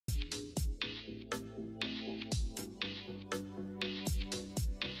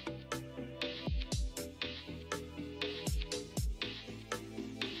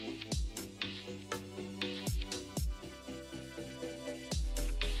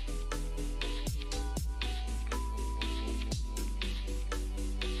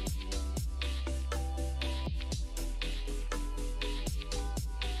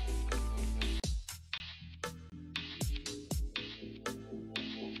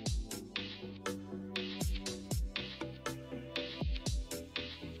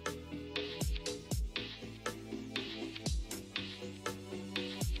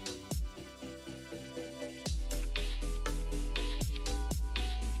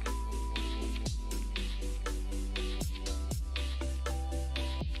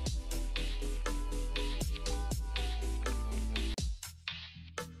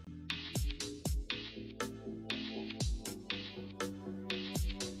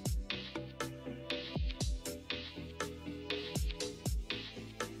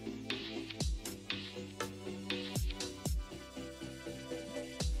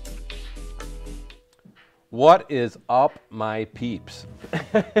What is up, my peeps?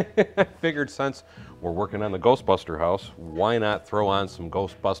 I figured since we're working on the Ghostbuster house, why not throw on some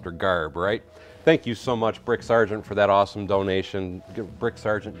Ghostbuster garb, right? Thank you so much, Brick Sergeant, for that awesome donation. Brick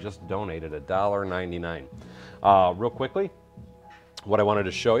Sergeant just donated $1.99. Real quickly, what I wanted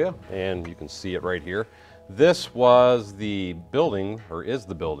to show you, and you can see it right here. This was the building, or is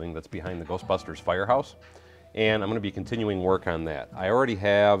the building, that's behind the Ghostbusters firehouse. And I'm going to be continuing work on that. I already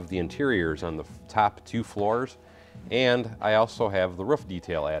have the interiors on the top 2 floors, and I also have the roof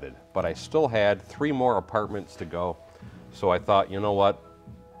detail added. But I still had 3 more apartments to go. So I thought, you know what?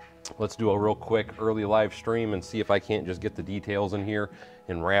 Let's do a real quick early live stream and see if I can't just get the details in here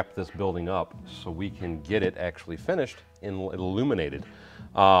and wrap this building up so we can get it actually finished and illuminated.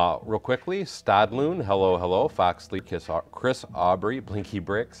 Real quickly, Stadloon, hello, hello. Foxley, Chris Aubrey, Blinky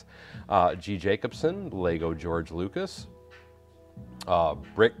Bricks, G. Jacobson, Lego George Lucas,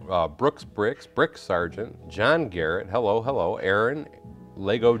 Brooks Bricks, Brick Sergeant, John Garrett, hello, hello. Aaron,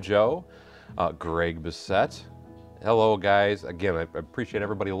 Lego Joe, Greg Bissett. Hello, guys. Again, I appreciate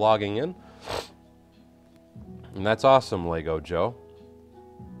everybody logging in. And that's awesome, Lego Joe.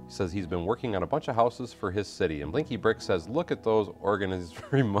 He says he's been working on a bunch of houses for his city. And Blinky Brick says, look at those organized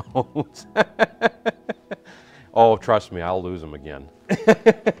remotes. Oh, trust me, I'll lose them again.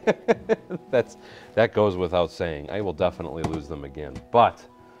 That goes without saying. I will definitely lose them again. But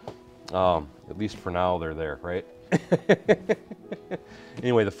at least for now, they're there, right?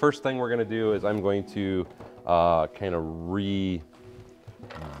 Anyway, the first thing we're going to do is I'm going to kind of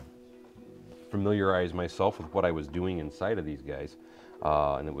familiarize myself with what I was doing inside of these guys.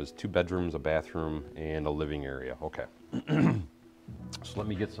 And it was 2 bedrooms, a bathroom, and a living area. Okay. So let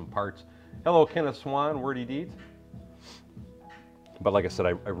me get some parts. Hello, Kenneth Swan, Wordy Deeds. But like I said,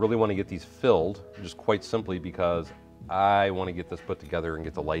 I really want to get these filled, just quite simply because I want to get this put together and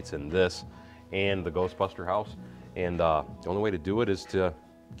get the lights in this and the Ghostbuster house. And the only way to do it is to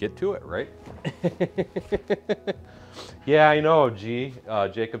get to it, right? Yeah, I know, G.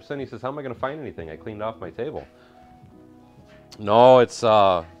 Jacobson, he says, how am I going to find anything? I cleaned off my table. No, it's,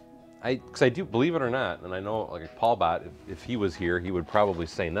 because I do, believe it or not, and I know, like Paul Bot, if he was here, he would probably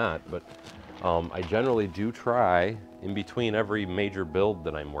say not, but I generally do try, in between every major build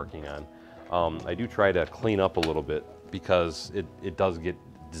that I'm working on, I do try to clean up a little bit because it does get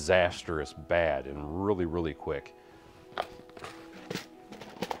disastrous bad and really, really quick.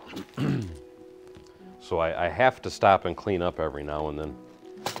 So I have to stop and clean up every now and then.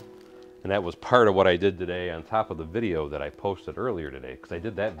 And that was part of what I did today on top of the video that I posted earlier today, because I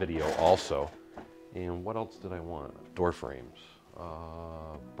did that video also. And what else did I want? Door frames.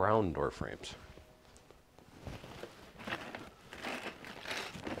 Brown door frames.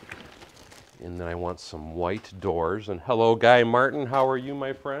 And then I want some white doors. And hello, Guy Martin, how are you,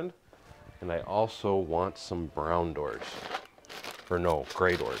 my friend? And I also want some brown doors. Or no,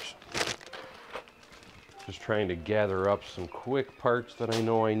 gray doors. Just trying to gather up some quick parts that I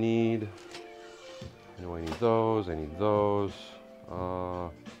know I need. I know I need those, I need those.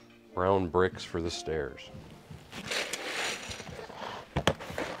 Brown bricks for the stairs.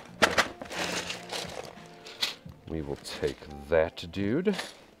 We will take that dude.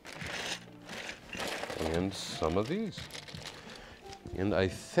 And some of these. And I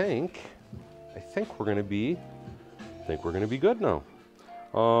think we're gonna be good now.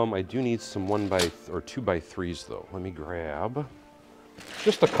 I do need some 2x3s though. Let me grab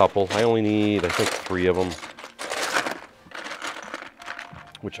just a couple. I only need, I think, 3 of them,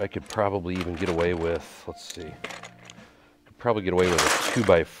 which I could probably even get away with. Let's see. Could probably get away with a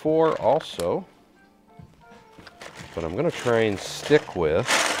 2x4 also, but I'm gonna try and stick with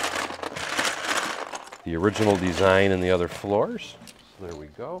the original design in the other floors. So there we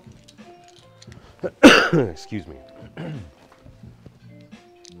go. Excuse me.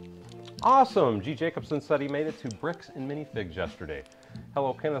 Awesome! G. Jacobson said he made it to Bricks and Minifigs yesterday.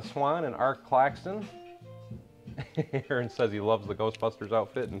 Hello, Kenneth Swan and Art Claxton. Aaron says he loves the Ghostbusters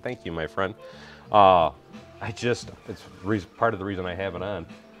outfit, and thank you, my friend. It's part of the reason I have it on.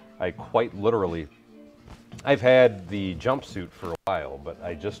 I quite literally, I've had the jumpsuit for a while, but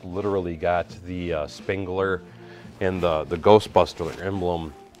I just literally got the Spengler and the Ghostbuster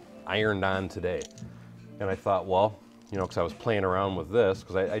emblem ironed on today. And I thought, well, you know, because I was playing around with this,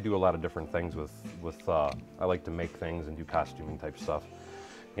 because I do a lot of different things with I like to make things and do costuming type stuff.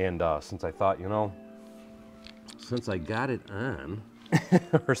 And since I thought, you know, since I got it on,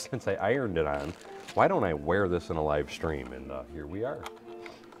 or since I ironed it on, why don't I wear this in a live stream? And here we are.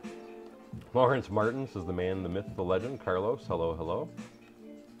 Lawrence Martin says, the man, the myth, the legend. Carlos, hello, hello.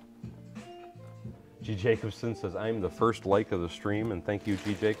 G. Jacobson says, I'm the first like of the stream, and thank you,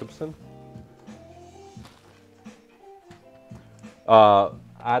 G. Jacobson.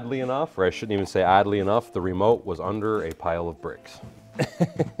 Oddly enough, or I shouldn't even say oddly enough, the remote was under a pile of bricks.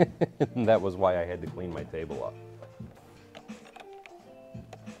 And that was why I had to clean my table up.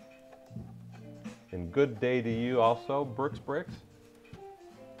 And good day to you also, Brooks Bricks.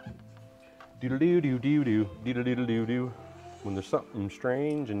 Doodle-doo-doo-doo-doo, doodle-doodle-doo-doo. When there's something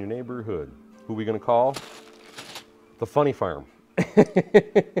strange in your neighborhood, who are we gonna call? The Funny Farm.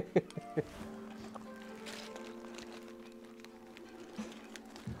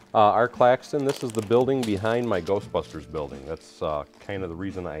 Our Claxton, this is the building behind my Ghostbusters building. That's kind of the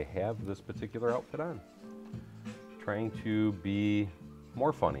reason I have this particular outfit on. Trying to be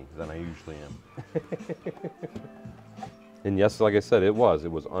more funny than I usually am. And yes, like I said, it was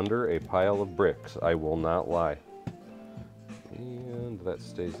under a pile of bricks. I will not lie. And that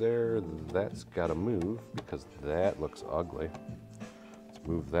stays there. That's got to move because that looks ugly. Let's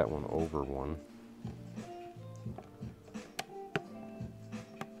move that one over one.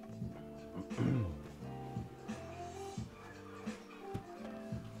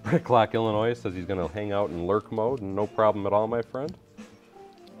 Bricklock, Illinois says he's going to hang out in lurk mode. No problem at all, my friend.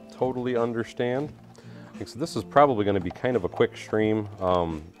 Totally understand. So this is probably going to be kind of a quick stream,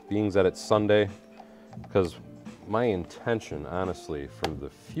 being that it's Sunday, because my intention, honestly, for the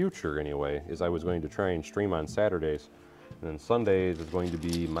future anyway, is I was going to try and stream on Saturdays, and then Sundays is going to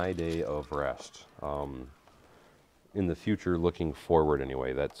be my day of rest. In the future, looking forward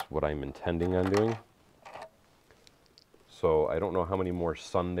anyway, that's what I'm intending on doing. So I don't know how many more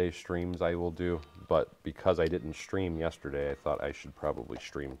Sunday streams I will do, but because I didn't stream yesterday, I thought I should probably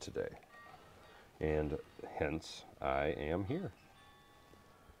stream today. And hence, I am here.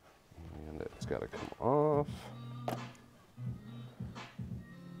 And it's got to come off.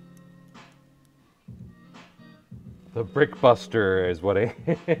 The Brickbuster is what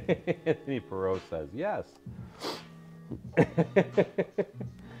Anthony Perot says. Yes.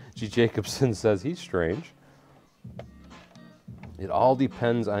 G. Jacobson says he's strange. It all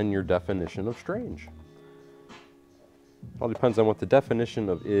depends on your definition of strange. It all depends on what the definition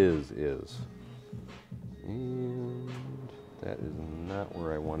of is. And that is not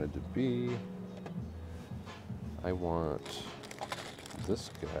where I wanted to be. I want this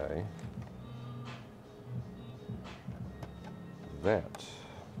guy. That.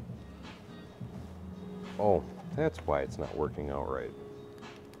 Oh, that's why it's not working out right.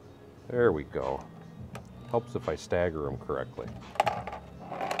 There we go. Helps if I stagger them correctly.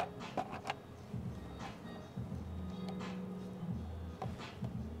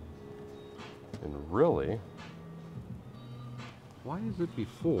 And really, why is it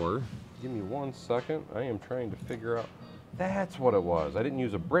before? Give me 1 second. I am trying to figure out. That's what it was. I didn't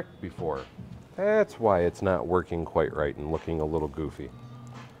use a brick before. That's why it's not working quite right and looking a little goofy.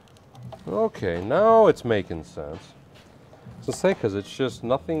 Okay, now it's making sense. To say, because it's just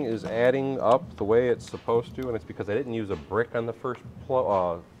nothing is adding up the way it's supposed to, and it's because I didn't use a brick on the first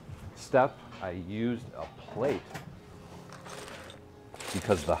step. I used a plate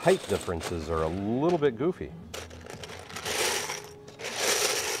because the height differences are a little bit goofy.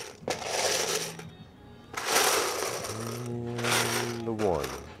 And a 1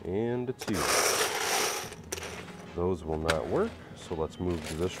 and a 2. Those will not work, so let's move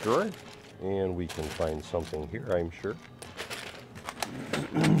to this drawer, and we can find something here, I'm sure.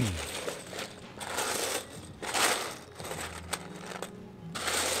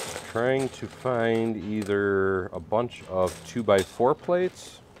 Trying to find either a bunch of 2x4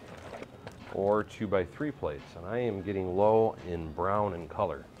 plates or 2x3 plates, and I am getting low in brown in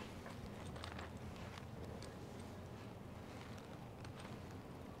color.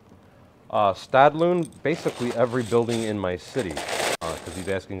 Stadloon, basically every building in my city, because he's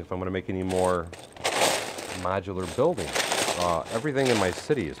asking if I'm going to make any more modular buildings. Everything in my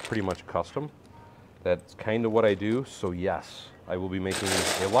city is pretty much custom. That's kind of what I do, so yes, I will be making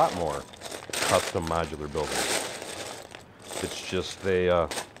a lot more custom modular buildings. It's just they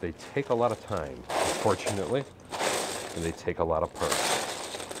take a lot of time, unfortunately, and they take a lot of parts.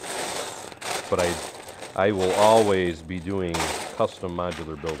 But I will always be doing custom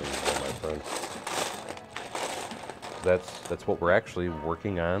modular buildings, my friends. That's what we're actually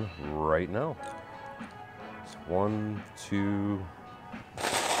working on right now. It's 1, 2.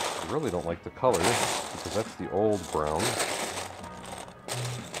 I really don't like the color because that's the old brown.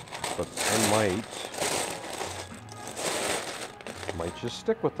 But I might just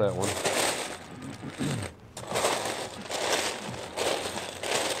stick with that one.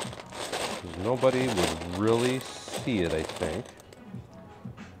 Because nobody would really see it, I think.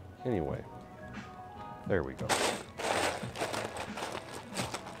 Anyway, there we go.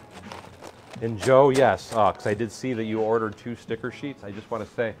 And Joe, yes, because I did see that you ordered 2 sticker sheets. I just want to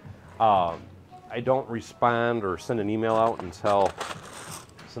say, I don't respond or send an email out until,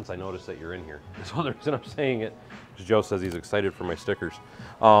 since I noticed that you're in here. So the reason I'm saying it, because Joe says he's excited for my stickers.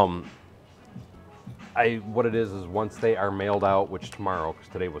 What it is once they are mailed out, which tomorrow, because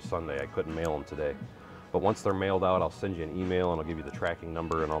today was Sunday, I couldn't mail them today. But once they're mailed out, I'll send you an email and I'll give you the tracking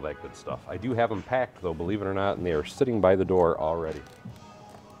number and all that good stuff. I do have them packed though, believe it or not, and they are sitting by the door already.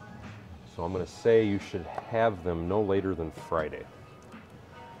 So I'm going to say you should have them no later than Friday,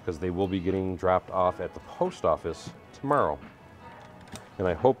 because they will be getting dropped off at the post office tomorrow. And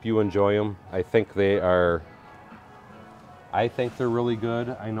I hope you enjoy them. I think they're really good.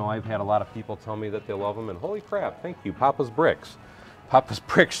 I know I've had a lot of people tell me that they love them, and holy crap, thank you, Papa's Bricks. Papa's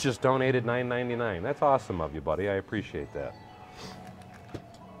Bricks just donated $9.99. That's awesome of you, buddy. I appreciate that.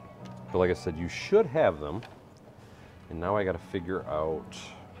 But like I said, you should have them. And now I got to figure out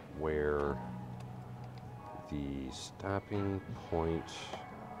where the stopping point.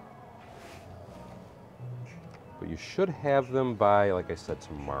 But you should have them by, like I said,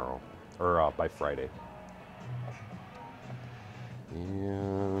 tomorrow, or by Friday.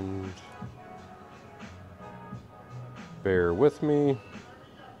 And bear with me.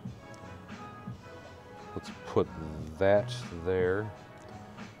 Let's put that there.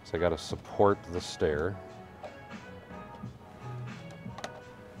 So I got to support the stair.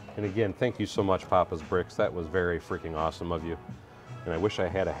 And again, thank you so much, Papa's Bricks. That was very freaking awesome of you. And I wish I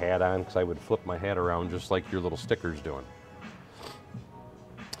had a hat on, because I would flip my hat around just like your little sticker's doing.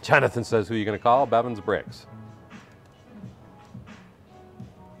 Jonathan says, who are you going to call? Bevan's Bricks.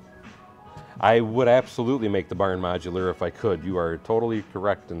 I would absolutely make the barn modular if I could. You are totally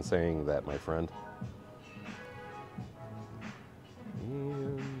correct in saying that, my friend.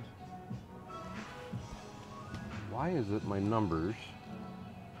 And why is it my numbers?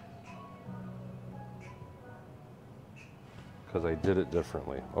 Because I did it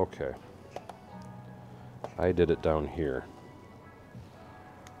differently. Okay. I did it down here.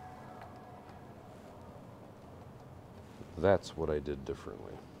 That's what I did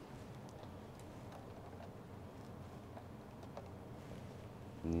differently.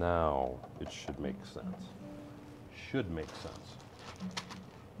 Now it should make sense. Should make sense.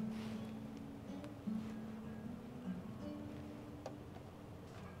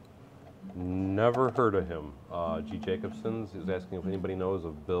 Never heard of him. G. Jacobson's is asking if anybody knows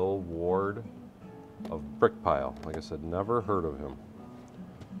of Bill Ward of Brickpile. Like I said, never heard of him.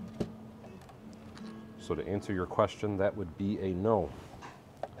 So to answer your question, that would be a no.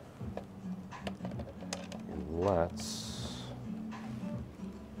 And let's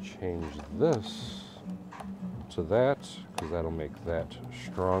change this to that, because that'll make that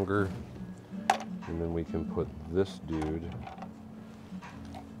stronger. And then we can put this dude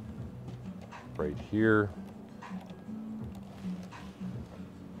right here.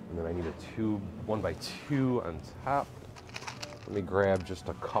 And then I need a 1x2 on top. Let me grab just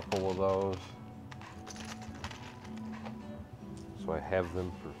a couple of those so I have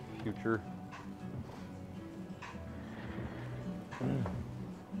them for future.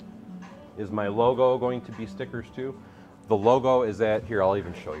 Is my logo going to be stickers too? The logo is at, here, I'll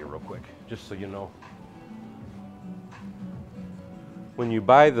even show you real quick, just so you know. When you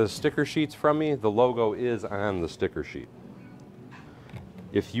buy the sticker sheets from me, the logo is on the sticker sheet.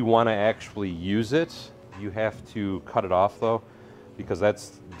 If you want to actually use it, you have to cut it off though, because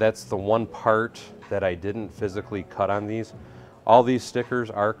that's the one part that I didn't physically cut on these. All these stickers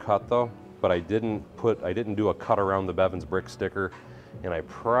are cut though, but I didn't do a cut around the Bevan's Brick sticker, and I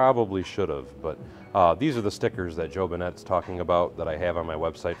probably should have. But these are the stickers that Joe Bennett's talking about that I have on my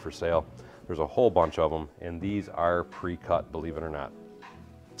website for sale. There's a whole bunch of them, and these are pre-cut, believe it or not.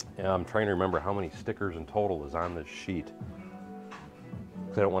 And I'm trying to remember how many stickers in total is on this sheet,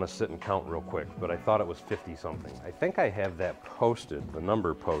 because I don't want to sit and count real quick, but I thought it was 50 something. I think I have that posted, the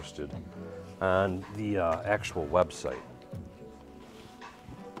number posted, on the actual website.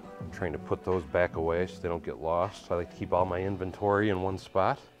 I'm trying to put those back away so they don't get lost. I like to keep all my inventory in one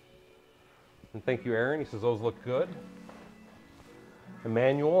spot. And thank you, Aaron. He says those look good.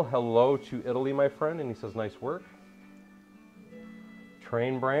 Emmanuel, hello to Italy, my friend, and he says nice work.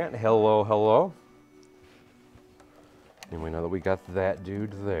 Train Brant, hello, hello. Anyway, now that we got that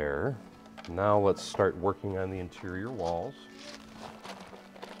dude there, now let's start working on the interior walls.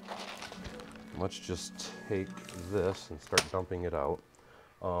 Let's just take this and start dumping it out.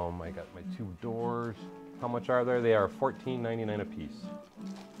 I got my 2 doors. How much are there? They are $14.99 a piece.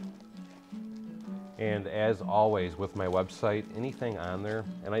 And as always with my website, anything on there,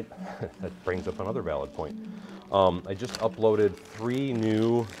 and that brings up another valid point. I just uploaded 3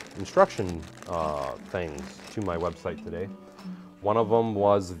 new instruction things to my website today. One of them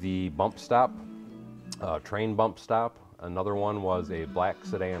was the bump stop, train bump stop. Another one was a black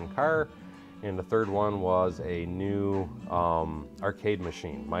sedan car. And the third one was a new arcade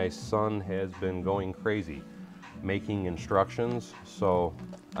machine. My son has been going crazy making instructions, so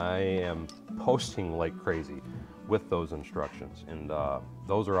I am posting like crazy with those instructions. And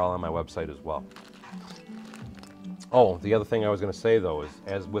those are all on my website as well. Oh, the other thing I was going to say though is,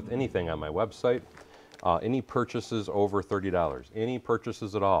 as with anything on my website, any purchases over $30, any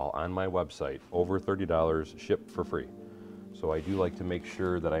purchases at all on my website over $30 ship for free. So I do like to make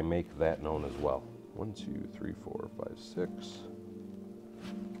sure that I make that known as well. 1, 2, 3, 4, 5, 6.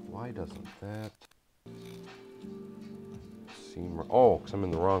 Why doesn't that seem... Oh, because I'm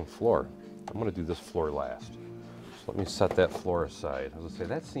in the wrong floor. I'm going to do this floor last. So let me set that floor aside. I was going to say,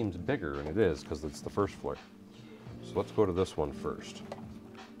 that seems bigger, and it is, because it's the first floor. So let's go to this one first.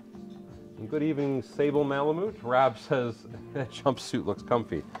 And good evening, Sable Malamute. Rob says, that jumpsuit looks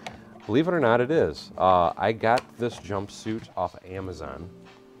comfy. Believe it or not, it is. I got this jumpsuit off of Amazon,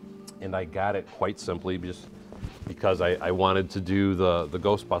 and I got it quite simply just because I wanted to do the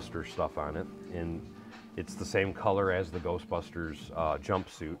Ghostbusters stuff on it, and it's the same color as the Ghostbusters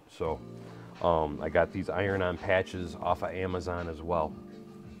jumpsuit. So I got these iron-on patches off of Amazon as well,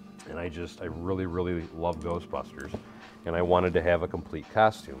 and I really, really love Ghostbusters, and I wanted to have a complete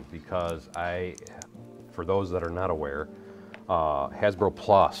costume because for those that are not aware, Hasbro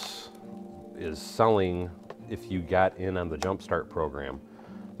Plus is selling, if you got in on the Jumpstart program,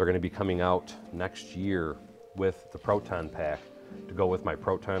 they're going to be coming out next year with the Proton Pack to go with my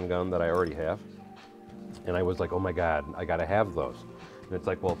Proton gun that I already have. And I was like, oh my God, I got to have those. And it's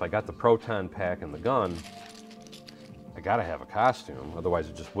like, well, if I got the Proton Pack and the gun, I got to have a costume. Otherwise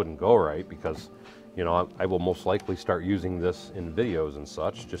it just wouldn't go right, because, you know, I will most likely start using this in videos and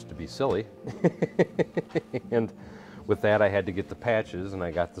such just to be silly. And with that, I had to get the patches, and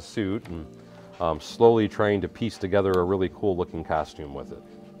I got the suit, and slowly trying to piece together a really cool looking costume with it.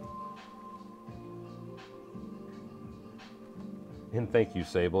 And thank you,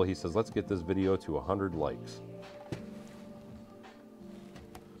 Sable. He says, let's get this video to 100 likes.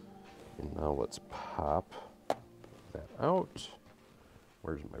 And now let's pop that out.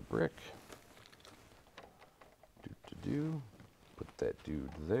 Where's my brick? Put that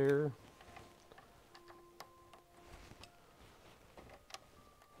dude there.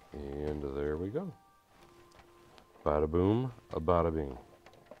 And there we go. Bada boom, a bada bing.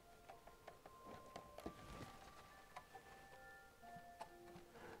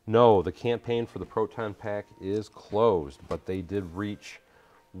 No, the campaign for the Proton Pack is closed, but they did reach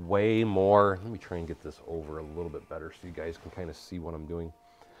way more. Let me try and get this over a little bit better so you guys can kind of see what I'm doing.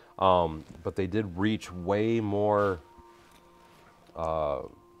 But they did reach way more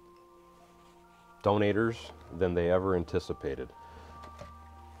donators than they ever anticipated.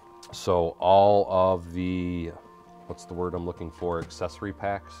 So all of the, what's the word I'm looking for, accessory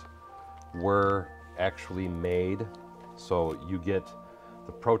packs were actually made. So you get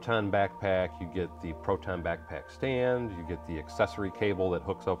the Proton backpack, you get the Proton backpack stand, you get the accessory cable that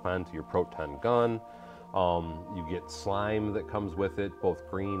hooks up onto your Proton gun. You get slime that comes with it, both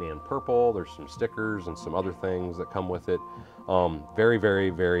green and purple. There's some stickers and some other things that come with it. Very, very,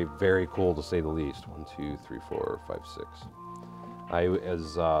 very, very cool to say the least. 1, 2, 3, 4, 5, 6. I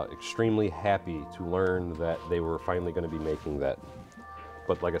was extremely happy to learn that they were finally going to be making that.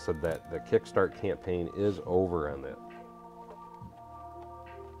 But like I said, the Kickstart campaign is over on that.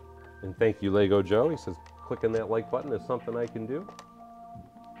 And thank you, Lego Joe. He says, clicking that like button is something I can do.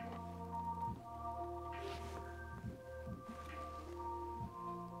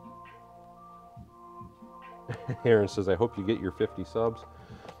 Aaron says, I hope you get your 50 subs.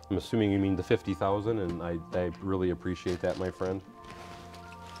 I'm assuming you mean the 50,000, and I really appreciate that, my friend.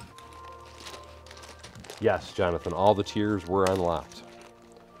 Yes, Jonathan, all the tiers were unlocked.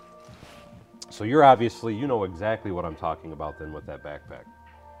 So you're obviously, you know exactly what I'm talking about then with that backpack.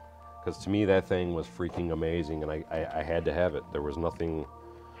 Because to me, that thing was freaking amazing, and I had to have it. There was nothing,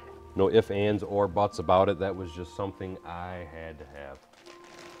 no ifs, ands, or buts about it. That was just something I had to have.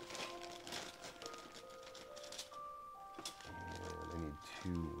 And I need 2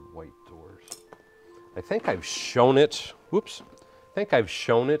 white doors. I think I've shown it, whoops. I think I've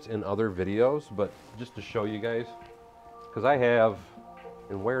shown it in other videos, but just to show you guys, because I have,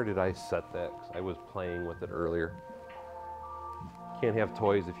 and where did I set that? 'Cause I was playing with it earlier. Can't have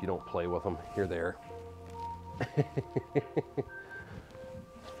toys if you don't play with them. Here they are.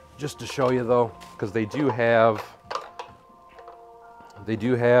 Just to show you though, because they do have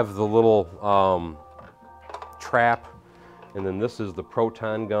the little trap, and then this is the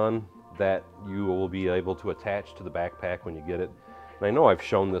proton gun that you will be able to attach to the backpack when you get it. And I know I've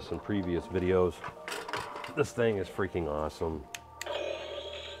shown this in previous videos. This thing is freaking awesome.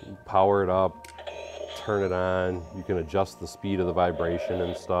 You power it up, turn it on, you can adjust the speed of the vibration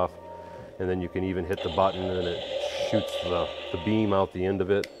and stuff, and then you can even hit the button and it shoots the beam out the end of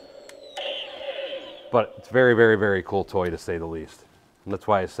it. But it's very, very, very cool toy, to say the least. And that's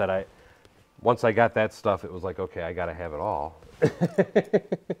why I said once I got that stuff, it was like, okay, I gotta have it all.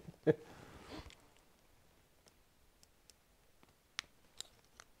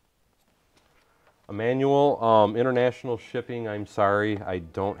 A manual, international shipping, I'm sorry, I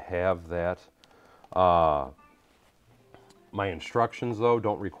don't have that. My instructions, though,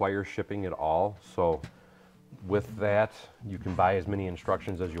 don't require shipping at all. So with that, you can buy as many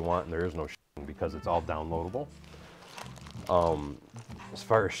instructions as you want, and there is no shipping because it's all downloadable. As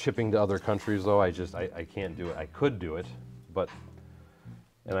far as shipping to other countries, though, I can't do it. I could do it, but,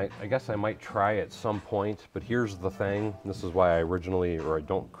 and I guess I might try at some point, but here's the thing. This is why I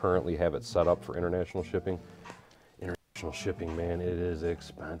don't currently have it set up for international shipping. International shipping, man, it is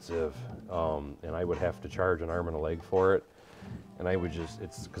expensive. And I would have to charge an arm and a leg for it. And I would just,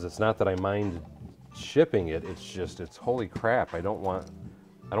 because it's not that I mind shipping it, it's holy crap. I don't want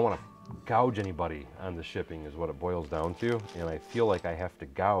to gouge anybody on the shipping is what it boils down to. And I feel like I have to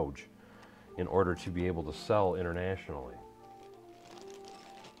gouge in order to be able to sell internationally.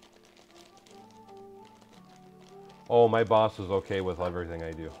 Oh, my boss is okay with everything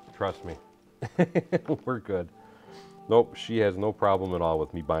I do. Trust me. We're good. Nope, she has no problem at all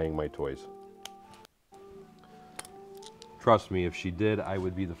with me buying my toys. Trust me, if she did, I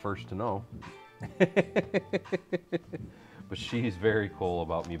would be the first to know. But she's very cool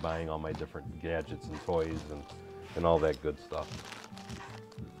about me buying all my different gadgets and toys and all that good stuff.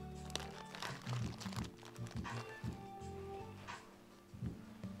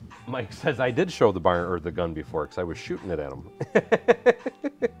 Mike says I did show the gun before because I was shooting it at him.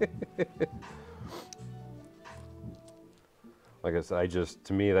 Like I said,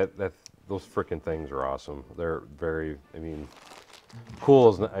 to me, those frickin' things are awesome. They're very, I mean, cool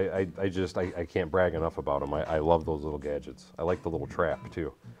as, I can't brag enough about them. I love those little gadgets. I like the little trap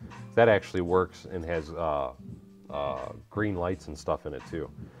too. That actually works and has green lights and stuff in it too.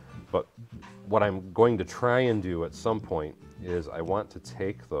 But what I'm going to try and do at some point is I want to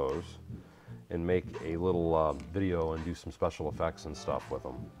take those and make a little video and do some special effects and stuff with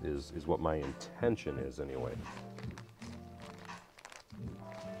them, is what my intention is anyway.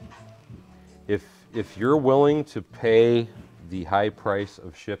 If you're willing to pay the high price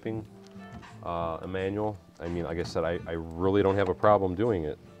of shipping, Emmanuel, I mean, like I said, I really don't have a problem doing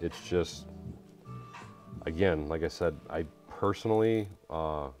it. It's just, again, like I said, I personally,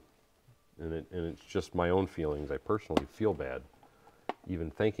 and it's just my own feelings, I personally feel bad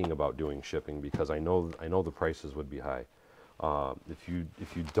even thinking about doing shipping because I know the prices would be high. If you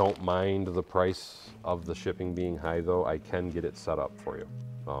don't mind the price of the shipping being high, though, I can get it set up for you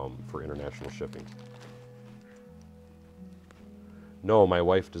for international shipping. No, my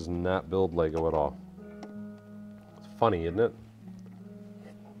wife does not build Lego at all. It's funny, isn't it?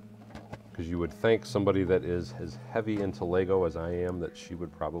 Because you would think somebody that is as heavy into Lego as I am that she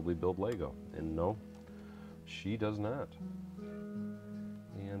would probably build Lego. And no, she does not.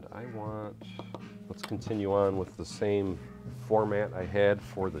 And let's continue on with the same format I had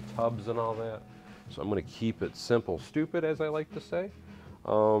for the tubs and all that. So I'm going to keep it simple, stupid, as I like to say.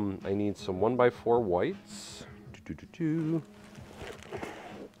 I need some 1x4 whites. So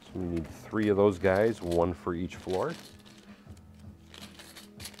we need 3 of those guys, 1 for each floor.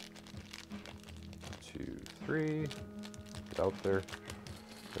 2, 3. Get out there.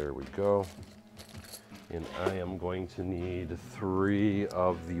 There we go. And I am going to need 3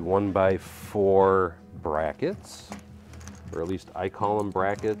 of the 1x4 brackets, or at least I call them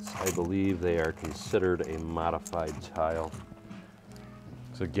brackets. I believe they are considered a modified tile.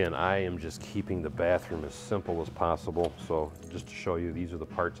 So again, I am just keeping the bathroom as simple as possible. So just to show you, these are the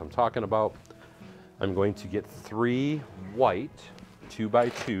parts I'm talking about. I'm going to get 3 white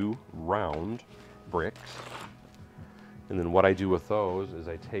 2x2 round bricks. And then what I do with those is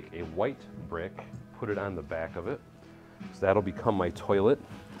I take a white brick, put it on the back of it. So that'll become my toilet.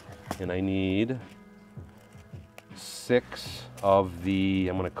 And I need 6 of the,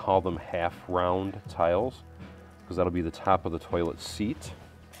 I'm going to call them half round tiles, because that'll be the top of the toilet seat.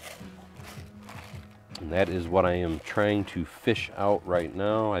 And that is what I am trying to fish out right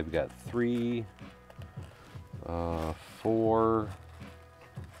now. I've got 3, 4,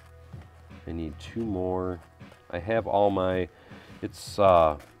 I need 2 more. I have all my, it's,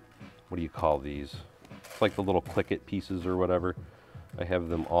 what do you call these? just like the little click-it pieces or whatever. I have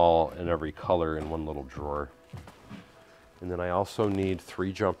them all in every color in one little drawer. And then I also need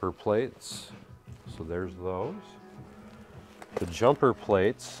 3 jumper plates. So there's those. The jumper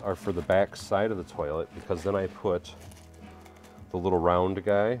plates are for the back side of the toilet because then I put the little round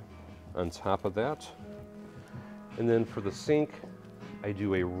guy on top of that. And then for the sink, I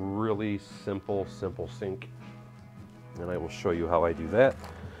do a really simple sink. And I will show you how I do that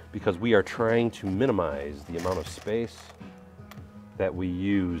because we are trying to minimize the amount of space that we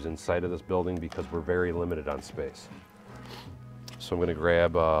use inside of this building because we're very limited on space. So I'm going to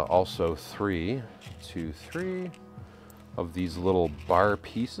grab also 3 of these little bar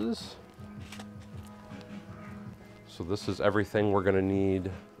pieces. So this is everything we're going to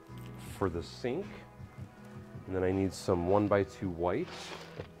need for the sink. And then I need some 1x2 white.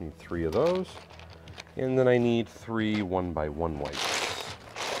 I need 3 of those. And then I need 3 1x1 whites.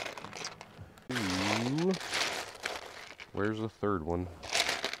 Ooh. Where's the third one?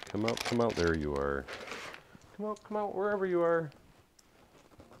 Come out, there you are. Come out, wherever you are.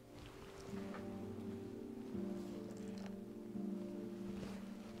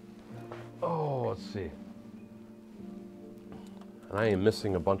 Oh, let's see. And I am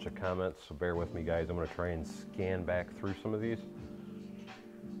missing a bunch of comments, so bear with me, guys. I'm going to try and scan back through some of these.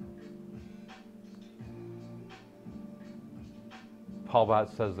 Paul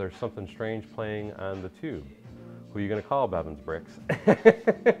Bot says there's something strange playing on the tube. Who are you going to call, Bevins Bricks?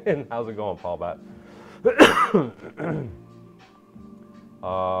 And how's it going, Paul Bot?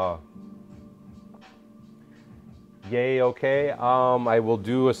 Yay, okay. I will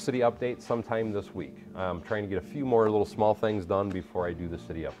do a city update sometime this week. I'm trying to get a few more little small things done before I do the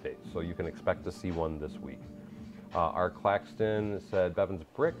city update, so you can expect to see one this week. R. Claxton said, Bevins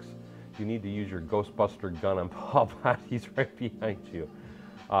Bricks, you need to use your Ghostbuster gun on Paul Bot. He's right behind you.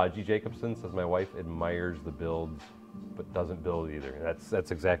 G. Jacobson says, my wife admires the builds, but doesn't build either.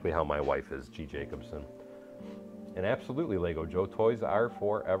 That's exactly how my wife is, G. Jacobson. And absolutely, Lego Joe, toys are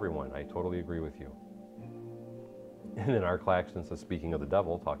for everyone. I totally agree with you. And then R. Claxton says, speaking of the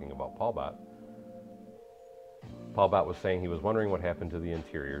devil, talking about Paul Bot. Paul Bot was saying he was wondering what happened to the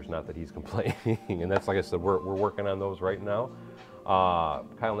interiors, not that he's complaining. And that's, like I said, we're working on those right now.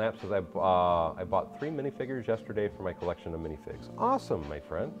 Kyle Knapp says, I bought 3 minifigures yesterday for my collection of minifigs. Awesome, my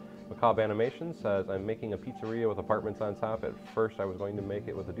friend. Macabre Animation says, I'm making a pizzeria with apartments on top. At first, I was going to make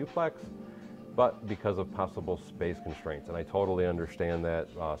it with a duplex, but because of possible space constraints. And I totally understand that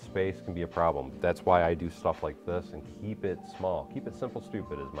space can be a problem. That's why I do stuff like this and keep it small. Keep it simple,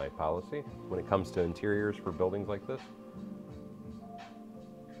 stupid is my policy when it comes to interiors for buildings like this.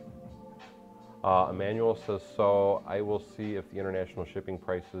 Emmanuel says, so I will see if the international shipping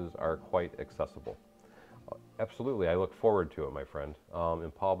prices are quite accessible. Absolutely, I look forward to it, my friend.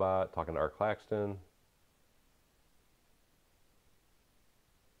 And Paul Bot, talking to R. Claxton.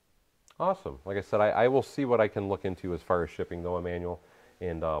 Awesome. Like I said, I will see what I can look into as far as shipping, though, Emmanuel.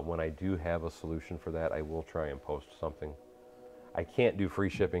 And when I do have a solution for that, I will try and post something. I can't do free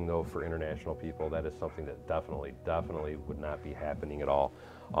shipping, though, for international people. That is something that definitely would not be happening at all,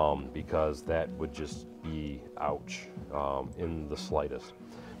 because that would just be ouch in the slightest.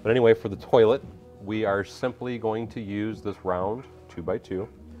 But anyway, for the toilet, we are simply going to use this round 2x2.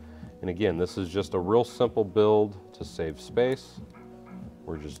 And again, this is just a real simple build to save space.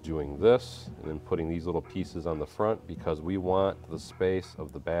 We're just doing this and then putting these little pieces on the front because we want the space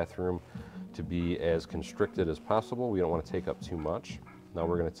of the bathroom to be as constricted as possible. We don't want to take up too much. Now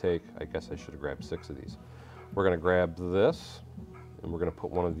we're going to take, I guess I should have grabbed 6 of these. We're going to grab this and we're going to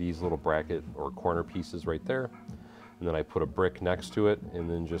put one of these little bracket or corner pieces right there. And then I put a brick next to it, and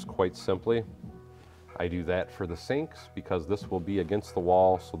then just quite simply, I do that for the sinks because this will be against the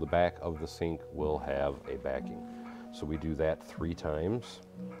wall, so the back of the sink will have a backing. So we do that 3 times.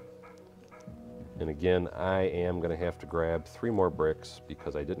 And again, I am going to have to grab 3 more bricks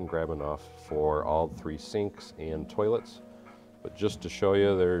because I didn't grab enough for all 3 sinks and toilets. But just to show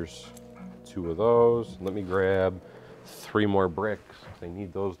you, there's 2 of those. Let me grab 3 more bricks. I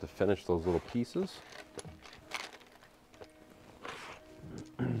need those to finish those little pieces.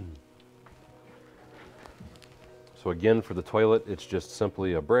 So again, for the toilet, it's just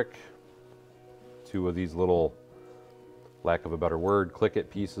simply a brick, 2 of these little, lack of a better word, click-it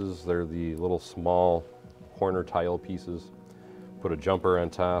pieces. They're the little small corner tile pieces. Put a jumper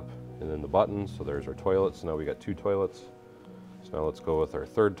on top and then the button. So there's our toilet. So now we got 2 toilets. So now let's go with our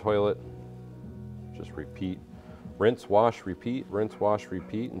 3rd toilet. Just repeat. Rinse, wash, repeat, rinse, wash,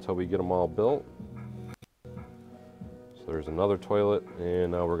 repeat until we get them all built. So there's another toilet,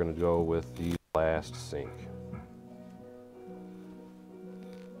 and now we're going to go with the last sink.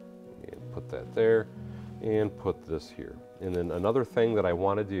 And put that there. and put this here. And then another thing that I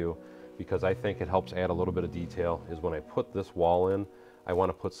want to do, because I think it helps add a little bit of detail, is when I put this wall in, I want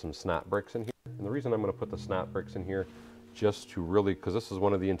to put some snot bricks in here. And the reason I'm going to put the snot bricks in here, just to really, because this is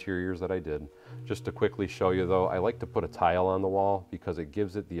one of the interiors that I did, just to quickly show you though, I like to put a tile on the wall because it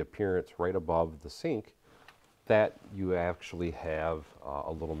gives it the appearance right above the sink that you actually have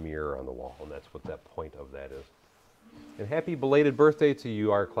a little mirror on the wall, and that's what that point of that is. And happy belated birthday to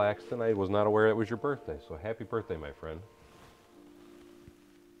you, R. Claxton. I was not aware it was your birthday, so happy birthday, my friend.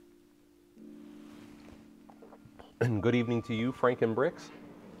 And good evening to you, Frank and Bricks.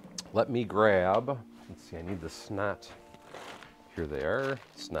 Let me grab, let's see, I need the snot. Here they are,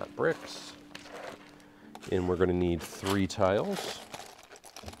 snot bricks. And we're going to need 3 tiles.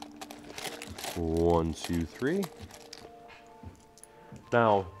 1, 2, 3.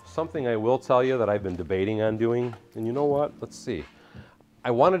 Now, something I will tell you that I've been debating on doing, and you know what? Let's see.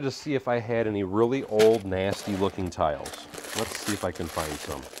 I wanted to see if I had any really old, nasty looking tiles. Let's see if I can find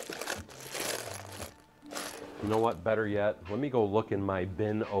some. You know what? Better yet, let me go look in my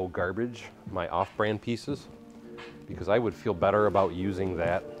bin o' garbage, my off-brand pieces, because I would feel better about using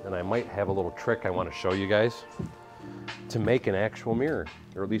that, and I might have a little trick I want to show you guys to make an actual mirror,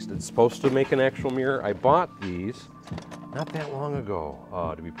 or at least it's supposed to make an actual mirror. I bought these not that long ago,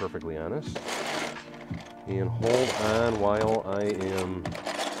 to be perfectly honest. And hold on while I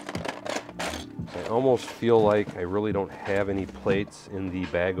almost feel like I really don't have any plates in the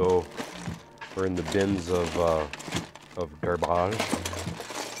bag-o, or in the bins of garbage.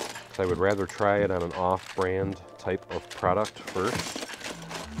 So I would rather try it on an off-brand type of product first.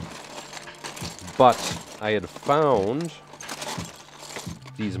 But I had found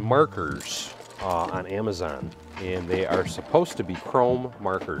these markers on Amazon, and they are supposed to be chrome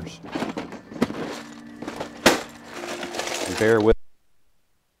markers. Bear with.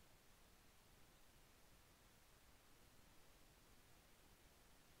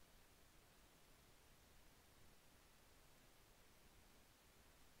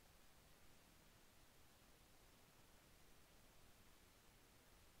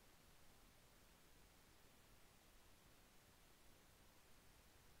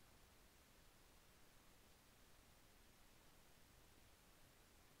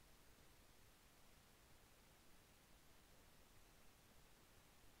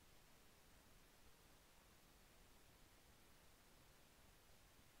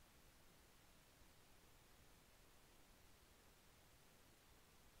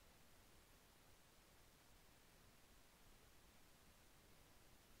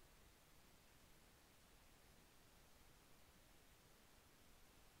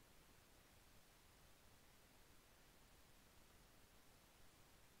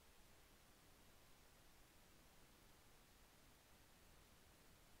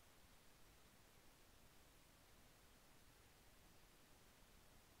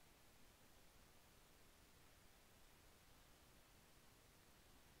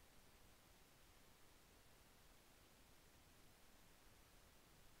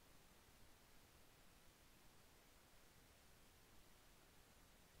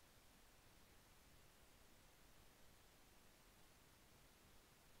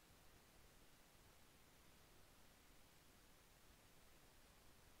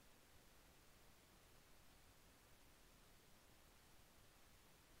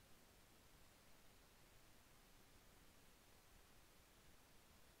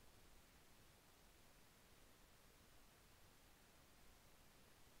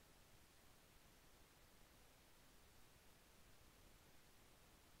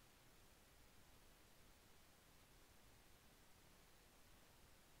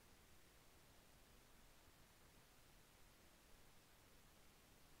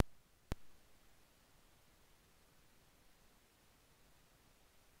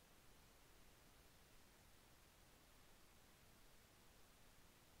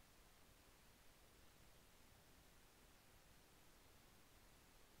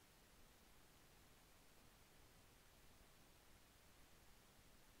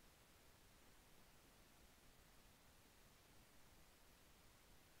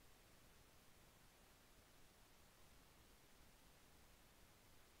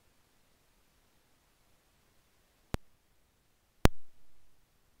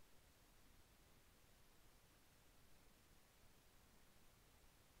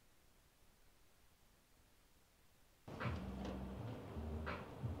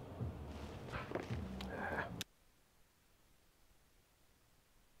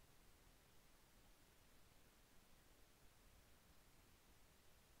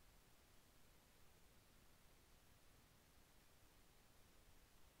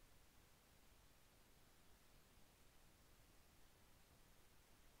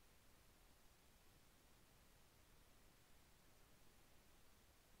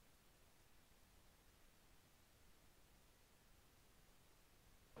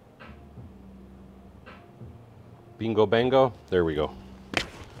 Bingo bango. There we go.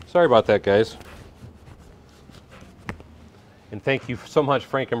 Sorry about that, guys. And thank you so much,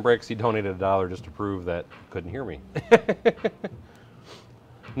 Frank and Bricks. He donated $1 just to prove that you couldn't hear me.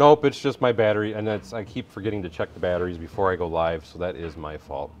 Nope, it's just my battery, and I keep forgetting to check the batteries before I go live, so that is my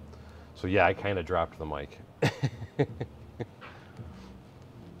fault. So yeah, I kind of dropped the mic.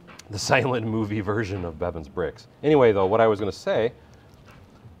 The silent movie version of Bevan's Bricks. Anyway, though, what I was going to say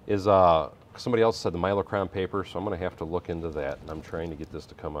is somebody else said the Milocron paper, so I'm going to have to look into that, and I'm trying to get this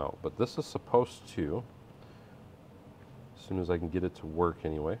to come out. But this is supposed to, as soon as I can get it to work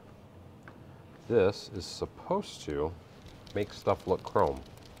anyway, this is supposed to make stuff look chrome.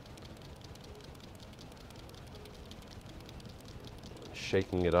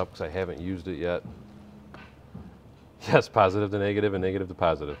 Shaking it up because I haven't used it yet. Yes, positive to negative and negative to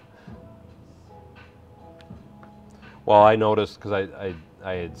positive. Well, I noticed because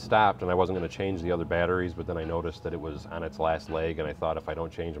I had stopped and I wasn't going to change the other batteries, but then I noticed that it was on its last leg, and I thought if I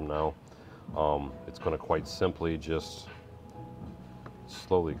don't change them now, it's going to quite simply just,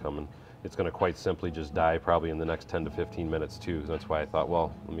 slowly coming, it's going to quite simply just die probably in the next 10 to 15 minutes too. That's why I thought,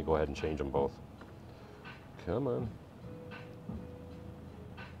 well, let me go ahead and change them both. Come on.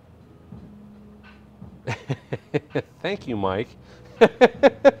 Thank you, Mike.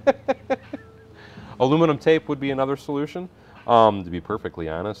 Aluminum tape would be another solution. To be perfectly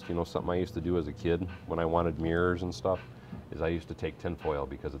honest, you know, something I used to do as a kid when I wanted mirrors and stuff is I used to take tinfoil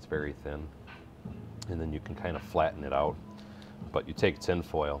because it's very thin, and then you can kind of flatten it out. But you take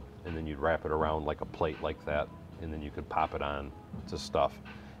tinfoil and then you'd wrap it around like a plate like that, and then you could pop it on to stuff,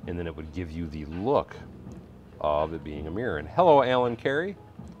 and then it would give you the look of it being a mirror. And hello, Alan Carey,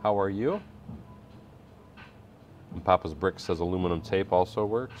 how are you? And Papa's Brick says aluminum tape also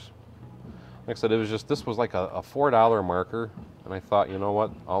works. Like I said, it was just, this was like a $4 marker, and I thought, you know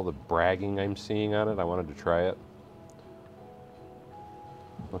what, all the bragging I'm seeing on it, I wanted to try it.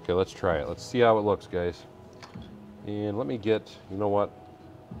 Okay, let's try it. Let's see how it looks, guys. And let me get, you know what,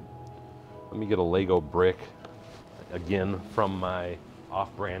 let me get a Lego brick, again, from my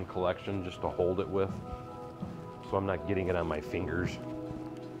off-brand collection, just to hold it with, so I'm not getting it on my fingers.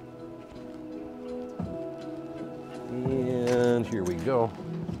 And here we go.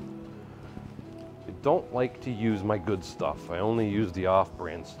 I don't like to use my good stuff. I only use the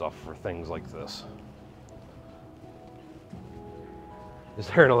off-brand stuff for things like this. Is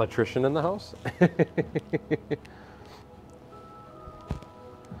there an electrician in the house?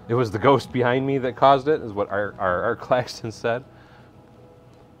 It was the ghost behind me that caused it, is what our Claxton said.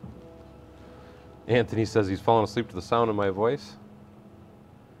 Anthony says he's fallen asleep to the sound of my voice.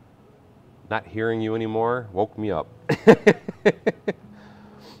 Not hearing you anymore woke me up.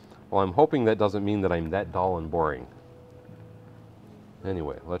 Well, I'm hoping that doesn't mean that I'm that dull and boring.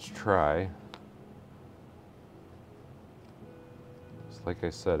 Anyway, let's try. It's like I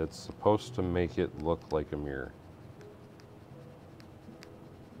said, it's supposed to make it look like a mirror.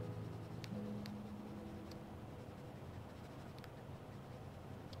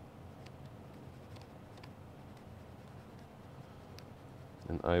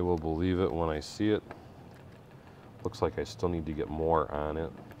 And I will believe it when I see it. Looks like I still need to get more on it.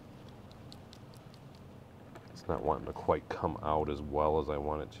 It's not wanting to quite come out as well as I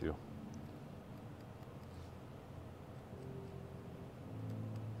want it to.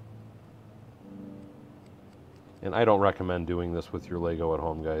 And I don't recommend doing this with your Lego at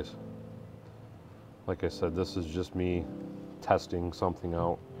home, guys. Like I said, this is just me testing something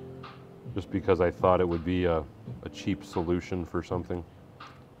out, just because I thought it would be a cheap solution for something.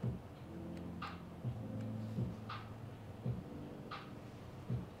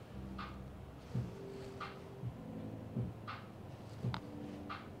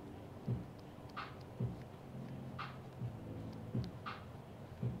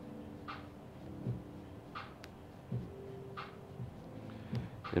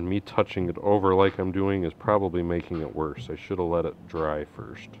 And me touching it over like I'm doing is probably making it worse. I should have let it dry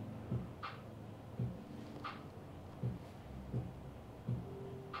first.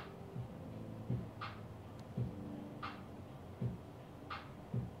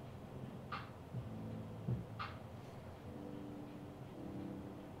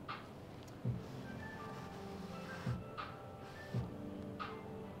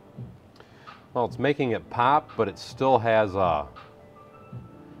 Well, it's making it pop, but it still has a...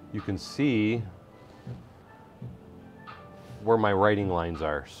 You can see where my writing lines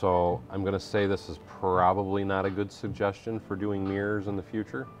are. So I'm going to say this is probably not a good suggestion for doing mirrors in the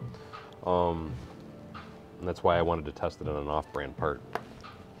future. And that's why I wanted to test it on an off-brand part.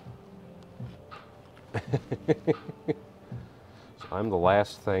 So I'm the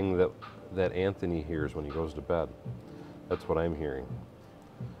last thing that that Anthony hears when he goes to bed. That's what I'm hearing.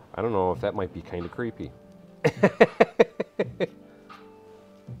 I don't know if that might be kind of creepy. And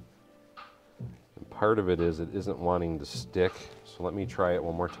part of it is it isn't wanting to stick, so let me try it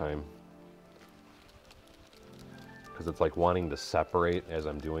one more time. Because it's like wanting to separate as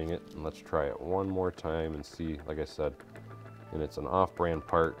I'm doing it. And let's try it one more time and see, like I said, and it's an off-brand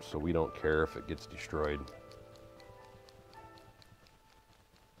part, so we don't care if it gets destroyed.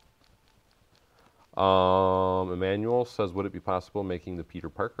 Emmanuel says, would it be possible making the Peter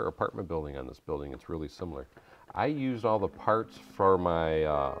Parker apartment building on this building? It's really similar. I used all the parts for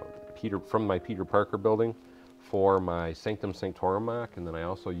my from my Peter Parker building for my Sanctum Sanctorum mock, and then I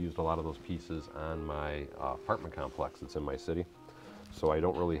also used a lot of those pieces on my apartment complex that's in my city. So I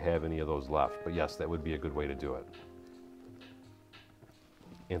don't really have any of those left, but yes, that would be a good way to do it.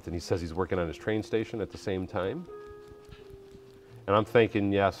 Anthony says he's working on his train station at the same time. And I'm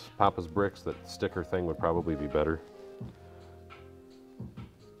thinking, yes, Papa's Bricks, that sticker thing would probably be better.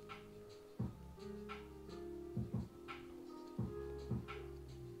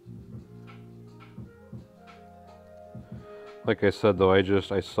 Like I said, though,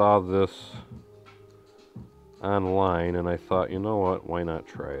 I saw this online and I thought, you know what, why not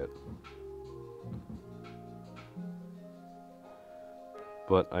try it?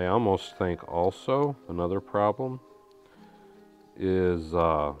 But I almost think also another problem is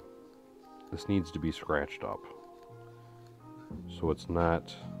this needs to be scratched up, so it's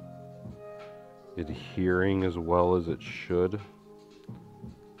not adhering as well as it should,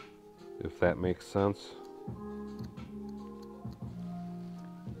 if that makes sense.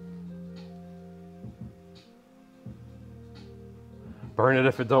 Burn it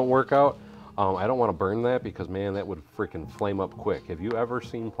if it don't work out. I don't want to burn that because, man, that would freaking flame up quick. Have you ever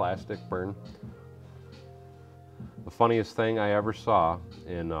seen plastic burn? The funniest thing I ever saw,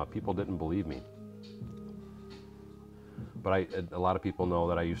 and people didn't believe me, but a lot of people know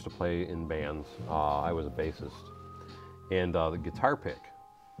that I used to play in bands. I was a bassist. And the guitar pick,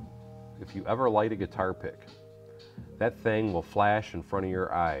 if you ever light a guitar pick, that thing will flash in front of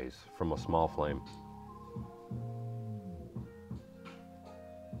your eyes from a small flame.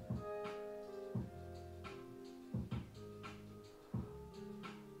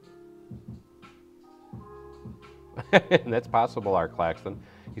 And that's possible, Art Claxton.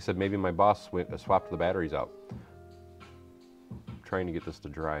 He said maybe my boss swapped the batteries out. I'm trying to get this to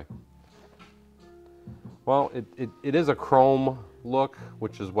dry. Well, it is a chrome look,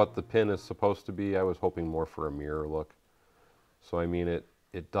 which is what the pin is supposed to be. I was hoping more for a mirror look. So I mean,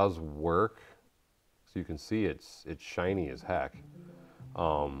 it does work. So you can see it's shiny as heck.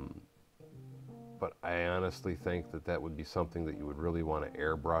 But I honestly think that would be something that you would really want to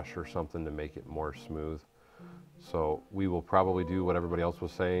airbrush or something to make it more smooth. So we will probably do what everybody else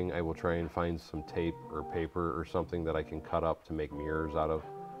was saying. I will try and find some tape or paper or something that I can cut up to make mirrors out of.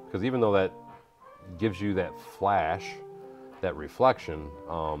 Because even though that gives you that flash, that reflection,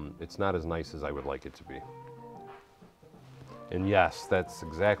 it's not as nice as I would like it to be. And yes, that's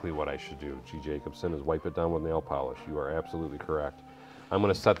exactly what I should do, G. Jacobson, is wipe it down with nail polish. You are absolutely correct. I'm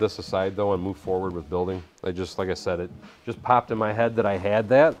going to set this aside, though, and move forward with building. Like I said, it just popped in my head that I had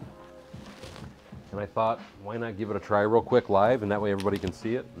that. And I thought, why not give it a try real quick live, and that way everybody can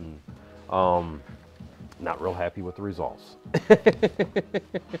see it. And not real happy with the results.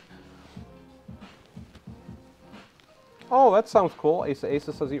 Oh, that sounds cool. Asa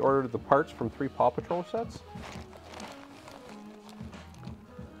says he ordered the parts from 3 Paw Patrol sets.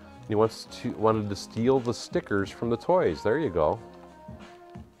 He wanted to steal the stickers from the toys. There you go.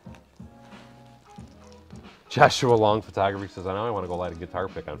 Joshua Long Photography says, I know I want to go light a guitar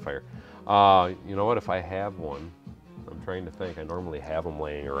pick on fire. You know what, if I have one, I'm trying to think, I normally have them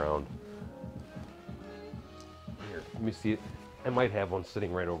laying around. Here, let me see it. I might have one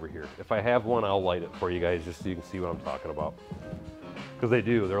sitting right over here. If I have one, I'll light it for you guys just so you can see what I'm talking about. Because they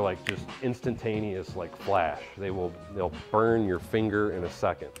do, they're like just instantaneous, like flash. They'll burn your finger in a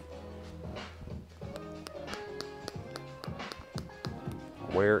second.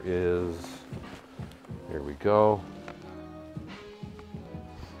 Where is, here we go.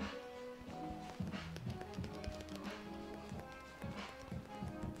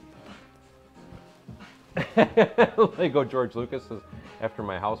 Lego George Lucas says, after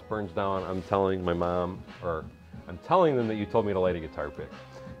my house burns down, I'm telling my mom, or I'm telling them that you told me to light a guitar pick.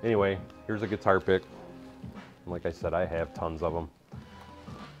 Anyway, here's a guitar pick. Like I said, I have tons of them.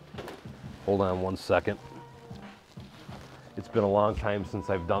 Hold on one second. It's been a long time since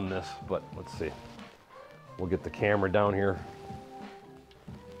I've done this, but let's see. We'll get the camera down here.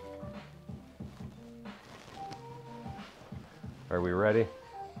 Are we ready?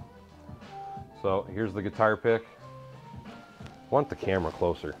 So here's the guitar pick. Want the camera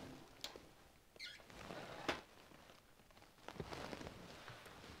closer.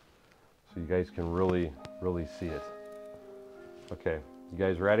 So you guys can really see it. Okay, you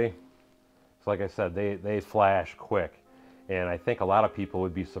guys ready? So like I said, they flash quick. And I think a lot of people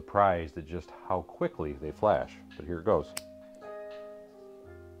would be surprised at just how quickly they flash. But here it goes.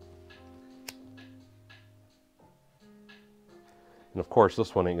 And of course,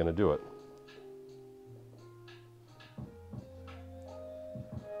 this one ain't gonna do it.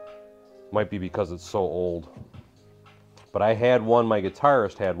 Might be because it's so old. But I had one, my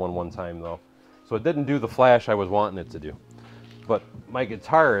guitarist had one time though. So it didn't do the flash I was wanting it to do. But my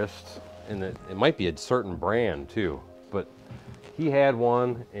guitarist, and it might be a certain brand too, but he had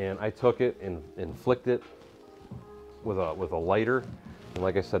one and I took it and flicked it with a lighter. And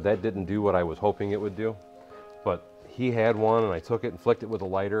like I said, that didn't do what I was hoping it would do. But he had one and I took it and flicked it with a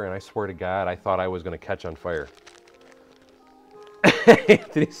lighter, and I swear to God, I thought I was gonna catch on fire.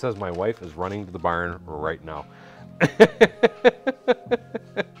 Anthony says my wife is running to the barn right now.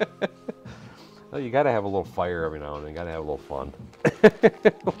 Well, you got to have a little fire every now and then. You got to have a little fun.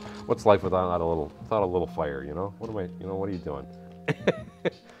 What's life without a little fire? You know? What are you doing?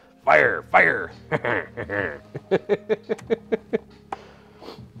 Fire, fire!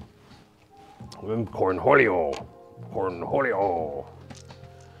 Cornholio.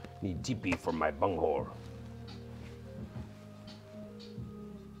 Need TP for my bunghole.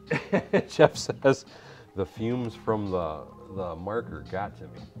 Jeff says the fumes from the marker got to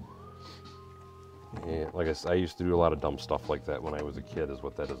me. Yeah, like I said, I used to do a lot of dumb stuff like that when I was a kid, is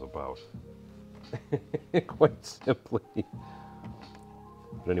what that is about. Quite simply.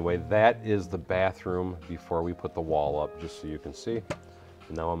 But anyway, that is the bathroom before we put the wall up, just so you can see.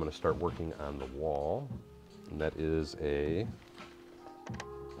 And now I'm going to start working on the wall. And that is a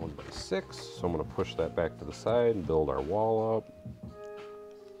 1x6. So I'm going to push that back to the side and build our wall up.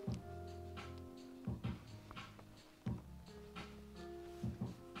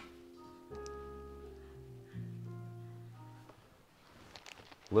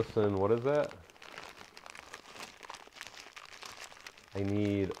 Listen, what is that? I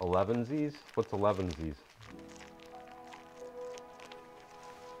need 11sies? What's 11sies?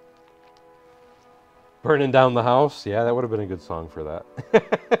 Burning down the house? Yeah, that would have been a good song for that.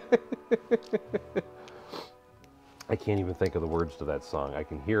 I can't even think of the words to that song. I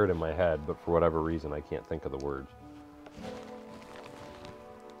can hear it in my head, but for whatever reason, I can't think of the words.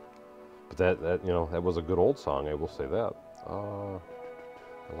 But that you know, that was a good old song, I will say that.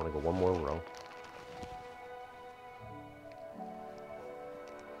 I want to go one more row.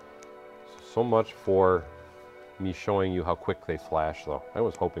 So much for me showing you how quick they flash, though. I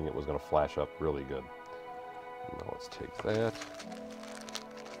was hoping it was going to flash up really good. Now let's take that.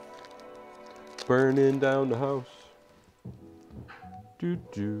 Burning down the house. Do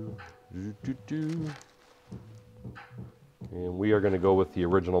do do do do. And we are going to go with the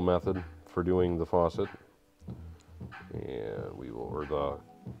original method for doing the faucet. And we will, or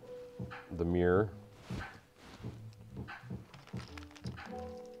the mirror.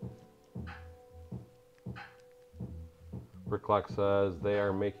 Ricklock says they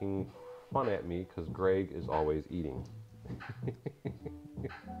are making fun at me because Greg is always eating.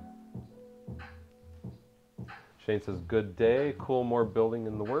 Shane says, good day, cool, more building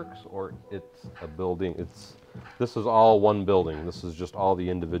in the works, or it's a building, this is all one building. This is just all the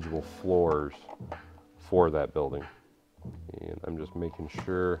individual floors for that building. And I'm just making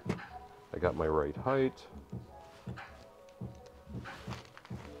sure I got my right height.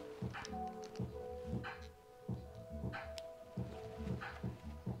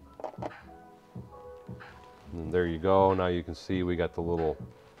 And there you go. Now you can see we got the little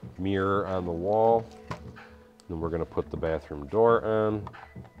mirror on the wall. Then we're going to put the bathroom door on.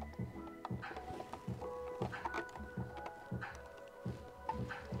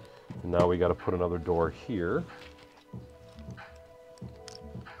 And now we got to put another door here.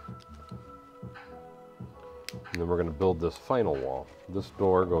 And then we're going to build this final wall. This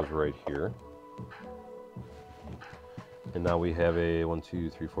door goes right here. And now we have a 1, 2,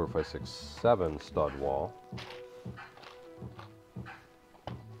 3, 4, 5, 6, 7 stud wall.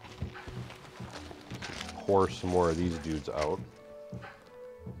 Pour some more of these dudes out.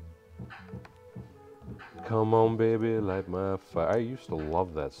 Come on, baby, light my fire. I used to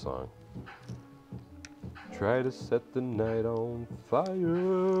love that song. Try to set the night on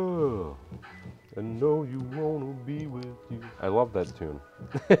fire. I know you want to be with you. I love that tune.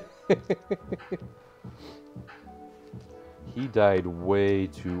 He died way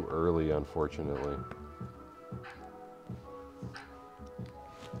too early, unfortunately.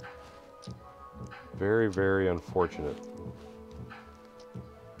 very, very unfortunate.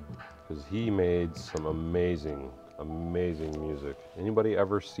 Because he made some amazing, amazing music. Anybody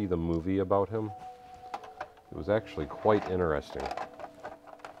ever see the movie about him? It was actually quite interesting.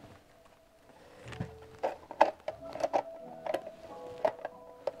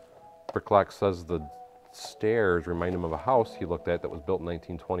 Bricklock says the stairs remind him of a house he looked at that was built in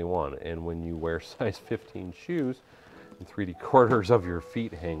 1921. And when you wear size 15 shoes and 3D quarters of your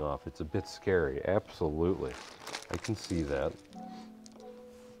feet hang off, it's a bit scary. Absolutely. I can see that.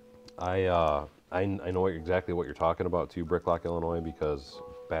 I know exactly what you're talking about too, Bricklock, Illinois, because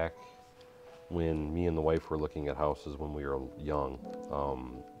back when me and the wife were looking at houses when we were young,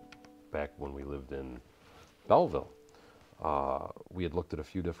 back when we lived in Belleville, we had looked at a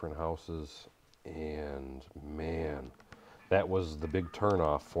few different houses, and man, that was the big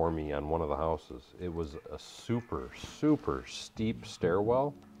turnoff for me on one of the houses. It was a super, super steep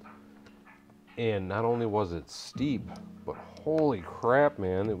stairwell, and not only was it steep, but holy crap,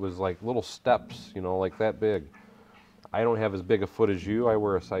 man, it was like little steps, you know, like that big. I don't have as big a foot as you. I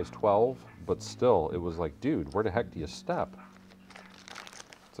wear a size 12, but still, it was like, dude, where the heck do you step?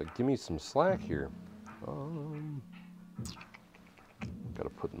 It's like, give me some slack here. Gotta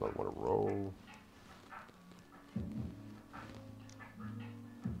put another one in a row.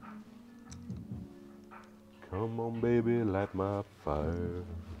 Come on, baby, light my fire.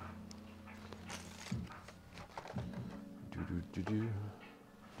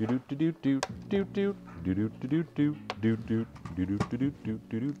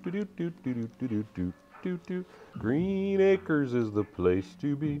 Green Acres is the place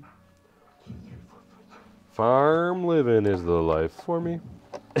to be. Farm living is the life for me.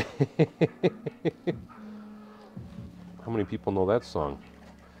 How many people know that song?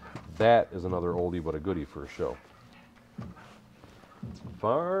 That is another oldie but a goodie for a show.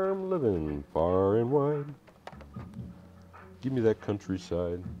 Farm living far and wide. Give me that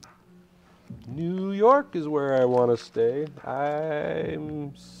countryside. New York is where I want to stay. I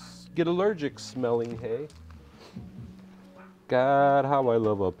get allergic smelling hay. God, how I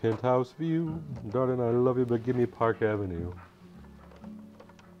love a penthouse view. Darling, I love you, but give me Park Avenue.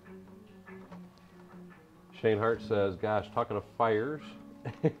 Shane Hart says, gosh, talking of fires,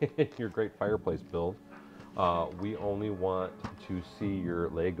 your great fireplace build, we only want to see your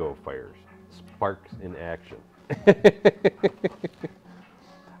Lego fires. Sparks in action.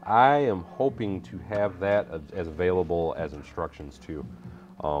 I am hoping to have that as available as instructions too,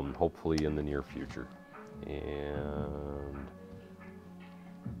 hopefully in the near future. And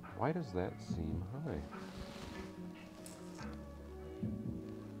why does that seem high?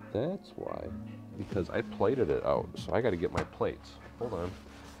 That's why. Because I plated it out, so I got to get my plates. Hold on.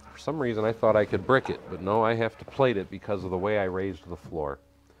 For some reason I thought I could brick it, but no, I have to plate it because of the way I raised the floor.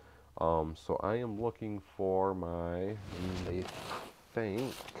 So I am looking for my, I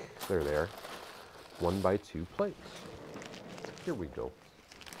think, there they are, 1x2 plates. Here we go.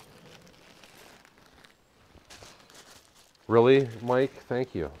 Really, Mike?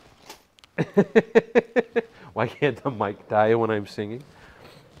 Thank you. Why can't the mic die when I'm singing?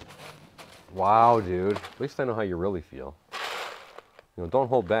 Wow, dude. At least I know how you really feel. You know, don't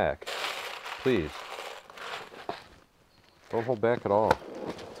hold back. Please. Don't hold back at all.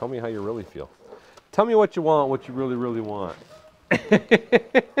 Tell me how you really feel. Tell me what you want, what you really, really want.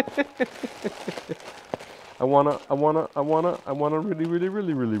 I wanna really, really,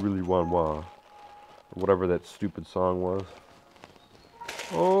 really, really, really want. Whatever that stupid song was.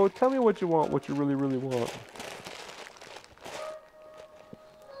 Oh, tell me what you want, what you really, really want.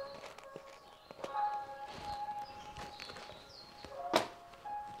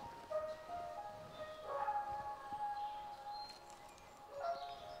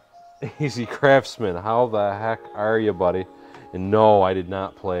 Easy Craftsman, how the heck are you, buddy? And no, I did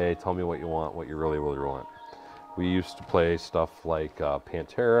not play Tell Me What You Want, What You Really, Really Want. We used to play stuff like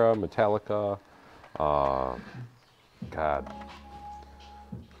Pantera, Metallica, God.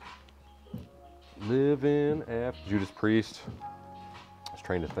 Living After Judas Priest. I was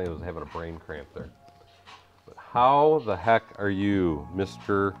trying to think, I was having a brain cramp there. But how the heck are you,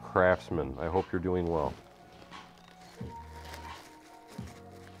 Mr. Craftsman? I hope you're doing well.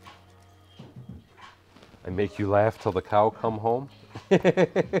 I make you laugh till the cow come home.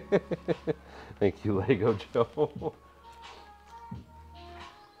 Thank you, Lego Joe.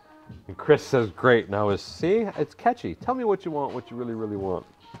 And Chris says, great. Now see, it's catchy. Tell me what you want, what you really, really want.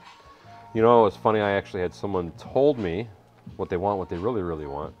 You know, it's funny, I actually had someone told me what they want, what they really, really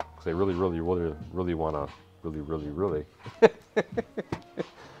want. Because they really, really, really, really want to, really, really, really.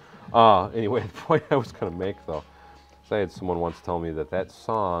 Anyway, the point I was going to make, though, is I had someone once tell me that that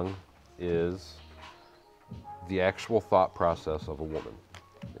song is the actual thought process of a woman.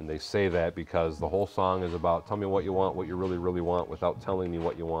 And they say that because the whole song is about tell me what you want, what you really, really want, without telling me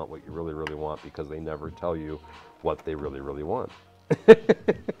what you want, what you really, really want, because they never tell you what they really, really want.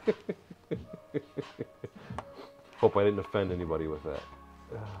 Hope I didn't offend anybody with that.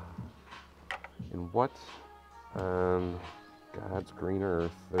 And what on God's green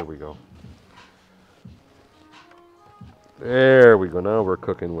earth? There we go. There we go. Now we're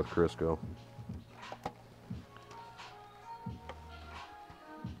cooking with Crisco.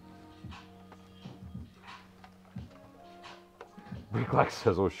 Black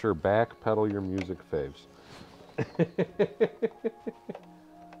says, oh sure, backpedal your music faves.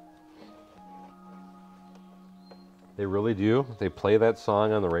 They really do? They play that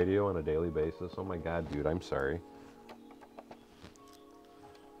song on the radio on a daily basis? Oh my God, dude, I'm sorry.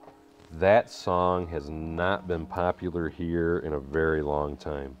 That song has not been popular here in a very long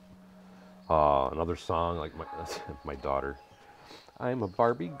time. Another song like my daughter. I'm a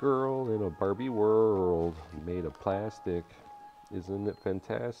Barbie girl in a Barbie world made of plastic. Isn't it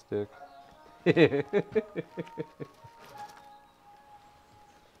fantastic? They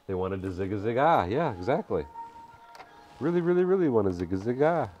wanted to zig a zig ah. Yeah, exactly. Really, really, really want to zig a zig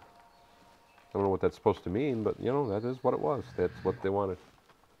ah. I don't know what that's supposed to mean, but you know, that is what it was. That's what they wanted.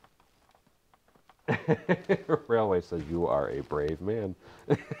 Railway says, you are a brave man.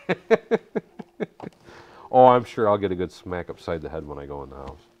 Oh, I'm sure I'll get a good smack upside the head when I go in the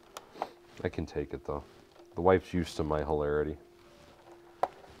house. I can take it, though. The wife's used to my hilarity.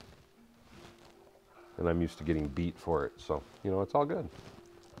 And I'm used to getting beat for it, so, you know, it's all good.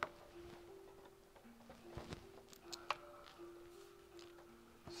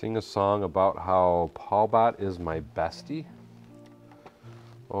 Sing a song about how Paulbot is my bestie?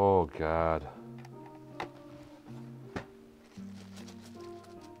 Oh, God.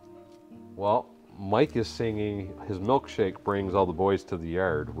 Well, Mike is singing, his milkshake brings all the boys to the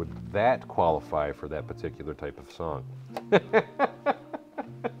yard. Would that qualify for that particular type of song?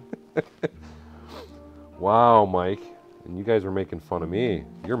 Wow, Mike. And you guys are making fun of me.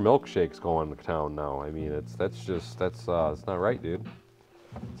 Your milkshake's going to town now. I mean, it's not right, dude.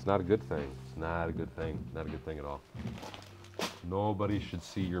 It's not a good thing. It's not a good thing. Not a good thing at all. Nobody should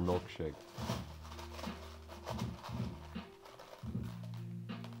see your milkshake.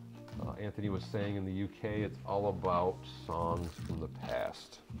 Anthony was saying in the UK, it's all about songs from the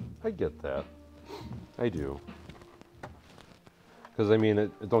past. I get that. I do. Because, I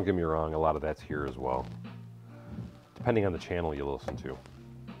mean, don't get me wrong, a lot of that's here as well. Depending on the channel you listen to.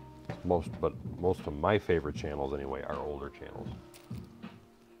 But most of my favorite channels, anyway, are older channels.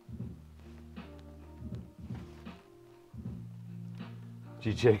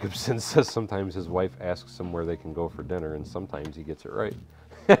 G. Jacobson says sometimes his wife asks him where they can go for dinner, and sometimes he gets it right.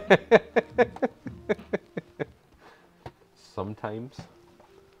 Sometimes.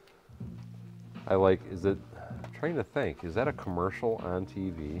 I'm trying to think, is that a commercial on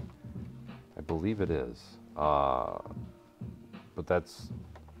TV? I believe it is. But that's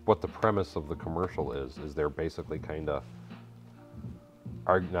what the premise of the commercial is they're basically kind of,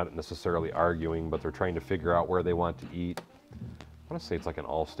 not necessarily arguing, but they're trying to figure out where they want to eat. I want to say it's like an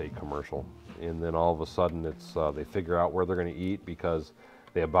Allstate commercial. And then all of a sudden it's they figure out where they're going to eat because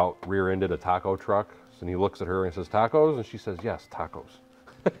they about rear-ended a taco truck. And he looks at her and says, tacos? And she says, yes, tacos.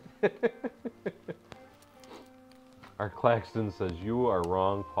 Art Claxton says, you are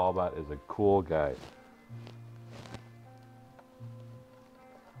wrong. Paulbot is a cool guy.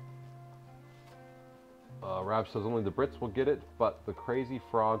 Rob says, only the Brits will get it, but the Crazy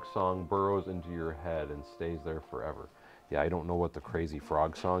Frog song burrows into your head and stays there forever. Yeah, I don't know what the Crazy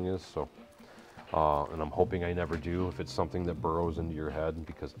Frog song is, so... and I'm hoping I never do if it's something that burrows into your head,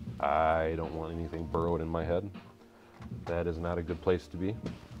 because I don't want anything burrowed in my head. That is not a good place to be.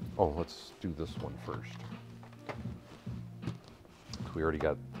 Oh, let's do this one first. We already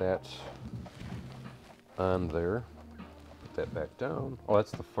got that on there. Put that back down. Oh,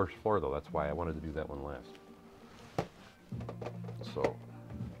 that's the first floor, though. That's why I wanted to do that one last. So,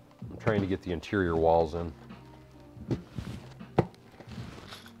 I'm trying to get the interior walls in.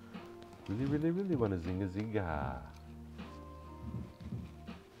 Really, really, really want to zing-a-zing-a.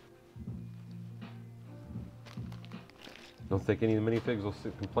 Don't think any of the minifigs will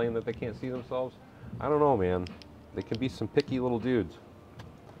complain that they can't see themselves? I don't know, man. They can be some picky little dudes.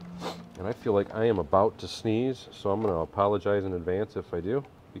 And I feel like I am about to sneeze, so I'm going to apologize in advance if I do,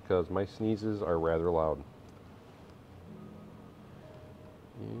 because my sneezes are rather loud.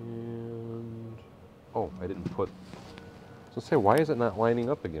 And... oh, I didn't put... So say, why is it not lining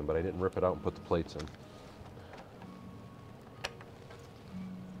up again? But I didn't rip it out and put the plates in.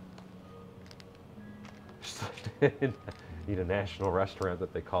 Eat a national restaurant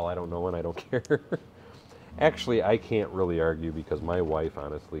that they call I don't know and I don't care. Actually, I can't really argue because my wife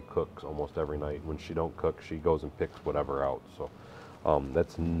honestly cooks almost every night. When she don't cook, she goes and picks whatever out. So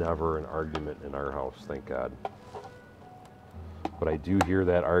that's never an argument in our house, thank God. But I do hear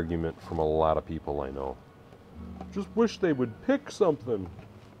that argument from a lot of people I know. Just wish they would pick something.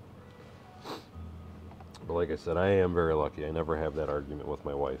 But like I said, I am very lucky. I never have that argument with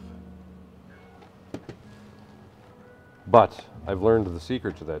my wife. But I've learned the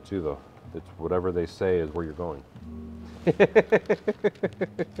secret to that too, though. It's whatever they say is where you're going.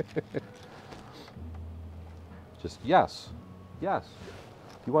 Just yes. Yes.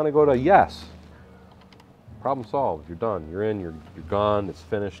 You want to go to yes. Problem solved. You're done. You're in. You're gone. It's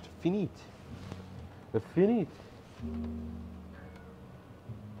finished. Finite. Finite.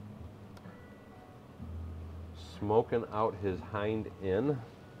 Smoking out his hind end.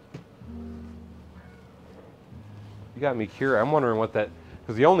 You got me curious. I'm wondering what that,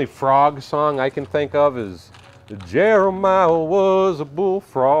 because the only frog song I can think of is Jeremiah was a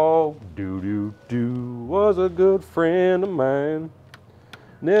bullfrog, doo-doo-doo, was a good friend of mine.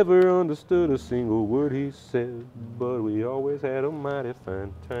 Never understood a single word he said, but we always had a mighty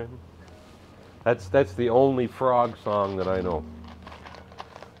fine time. That's the only frog song that I know.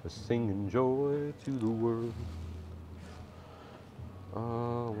 Singing joy to the world.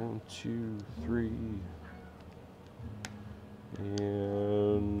 1, 2, 3.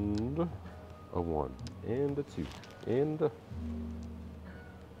 And a 1, and a 2, and a...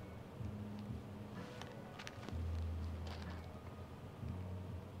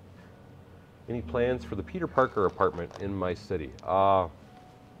 Any plans for the Peter Parker apartment in my city?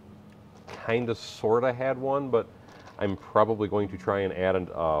 Kinda, sorta had one, but I'm probably going to try and add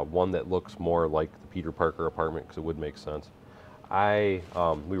one that looks more like the Peter Parker apartment, because it would make sense.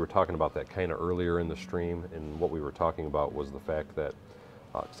 We were talking about that kind of earlier in the stream, and what we were talking about was the fact that,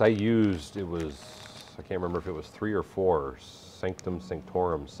 because I can't remember if it was 3 or 4 Sanctum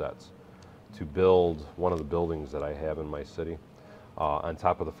Sanctorum sets to build one of the buildings that I have in my city, on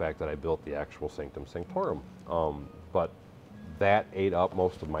top of the fact that I built the actual Sanctum Sanctorum. But that ate up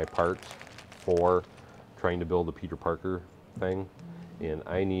most of my parts for trying to build the Peter Parker thing, and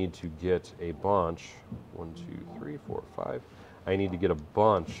I need to get a bunch, 1, 2, 3, 4, 5, I need to get a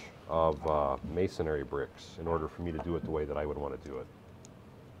bunch of masonry bricks in order for me to do it the way that I would want to do it.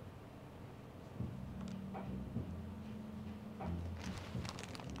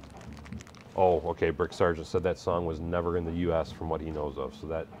 Oh, okay, Brick Sergeant said that song was never in the U.S. from what he knows of, so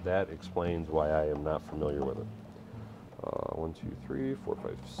that explains why I am not familiar with it. 1, 2, 3, 4,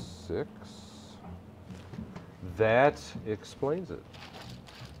 5, 6. That explains it.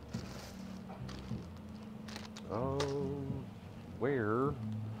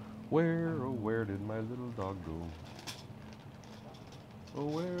 Where did my little dog go? Oh,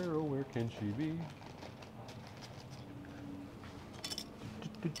 where can she be?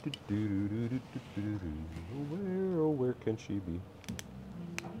 Where can she be?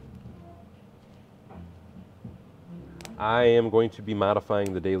 I am going to be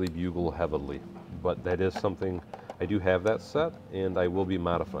modifying the Daily Bugle heavily, but that is something, I do have that set, and I will be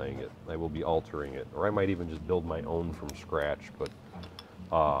modifying it. I will be altering it, or I might even just build my own from scratch, but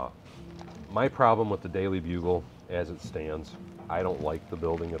my problem with the Daily Bugle, as it stands, I don't like the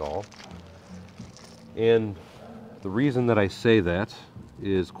building at all. And the reason that I say that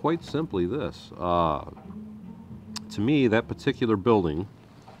is quite simply this. To me, that particular building,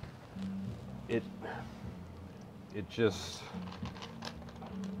 it just,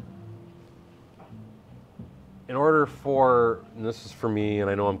 in order for, and this is for me, and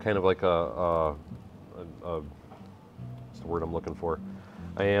I know I'm kind of like what's the word I'm looking for?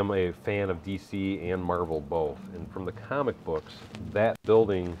 I am a fan of DC and Marvel both, and from the comic books, that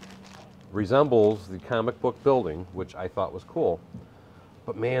building resembles the comic book building, which I thought was cool.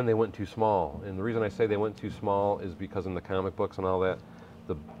 But man, they went too small. And the reason I say they went too small is because in the comic books and all that,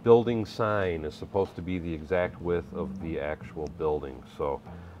 the building sign is supposed to be the exact width of the actual building. So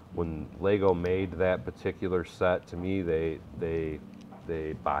when Lego made that particular set, to me, they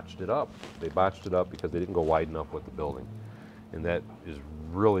botched it up. They botched it up because they didn't go wide enough with the building. And that is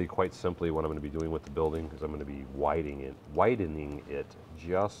really quite simply what I'm going to be doing with the building, because I'm going to be widening it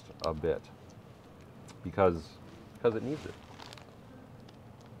just a bit because it needs it.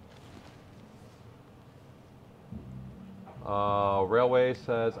 Railway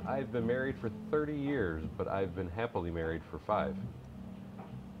says, I've been married for 30 years, but I've been happily married for 5.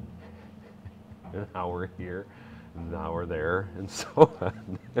 And now we're here, and now we're there, and so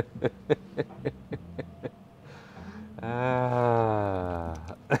on.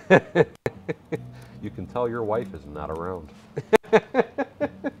 You can tell tell your wife is not around.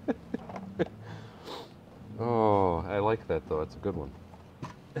 Oh, I like that though. It's a good one.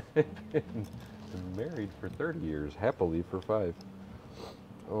 Been married for 30 years, happily for 5.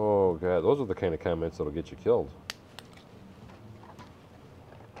 Oh God, those are the kind of comments that'll get you killed.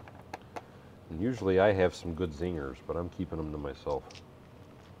 And usually I have some good zingers, but I'm keeping them to myself.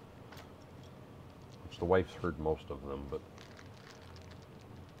 Which the wife's heard most of them, but.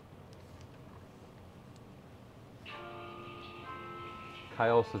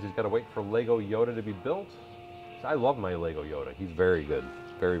 Kyle says he's got to wait for Lego Yoda to be built. I love my Lego Yoda. He's very good.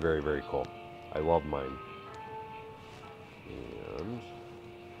 Very, very, very cool. I love mine. And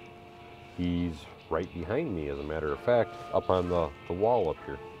he's right behind me, as a matter of fact, up on the wall up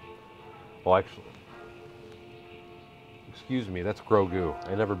here. Well, actually, excuse me, that's Grogu.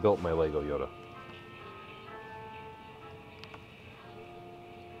 I never built my Lego Yoda.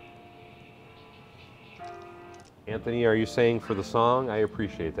 Anthony, are you saying for the song? I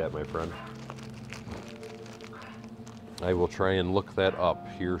appreciate that, my friend. I will try and look that up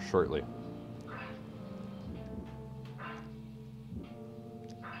here shortly.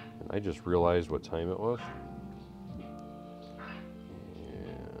 And I just realized what time it was.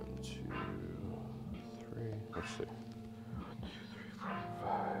 And 2, 3, let's see. 1, 2, 3,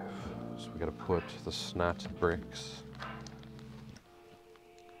 4, 5. So we gotta put the snot bricks.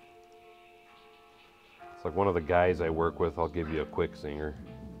 It's like one of the guys I work with, I'll give you a quick zinger.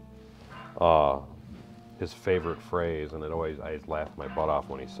 His favorite phrase, and I laugh my butt off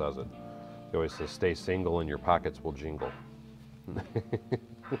when he says it. He always says, "Stay single and your pockets will jingle."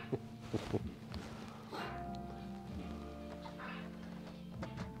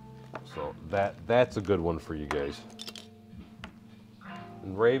 So that's a good one for you guys.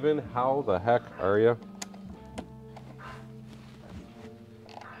 And Raven, how the heck are you?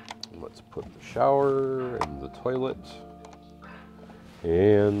 Let's put the shower and the toilet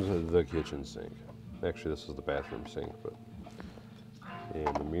and the kitchen sink. Actually, this is the bathroom sink, but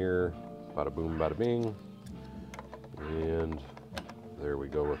and the mirror, bada boom, bada bing, and there we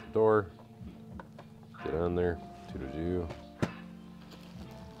go with the door. Get on there, doo-doo-doo.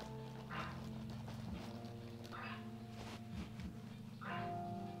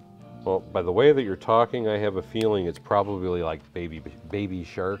 Well, by the way that you're talking, I have a feeling it's probably like Baby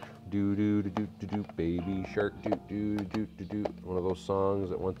Shark, doo doo doo doo doo, Baby Shark, doo doo doo doo doo. One of those songs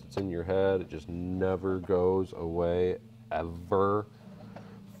that once it's in your head, it just never goes away, ever,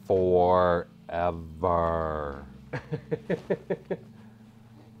 forever.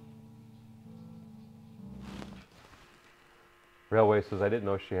 Railway says, I didn't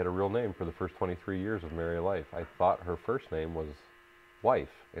know she had a real name for the first 23 years of married life. I thought her first name was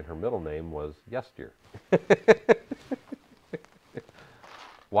Wife, and her middle name was Yes Dear.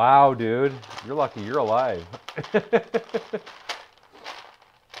 Wow, dude. You're lucky you're alive.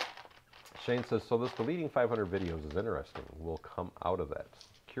 Shane says, so this deleting 500 videos is interesting. Will come out of that.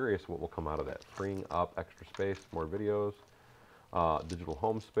 Curious what will come out of that. Freeing up extra space, more videos, digital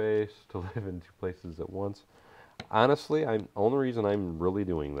home space, to live in 2 places at once. Honestly, only reason I'm really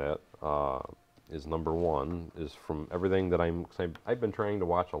doing that is number one, is from everything that I've been trying to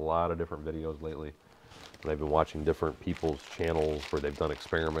watch a lot of different videos lately. And I've been watching different people's channels where they've done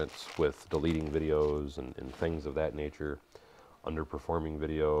experiments with deleting videos and things of that nature, underperforming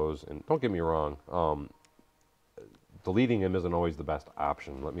videos. And don't get me wrong, deleting them isn't always the best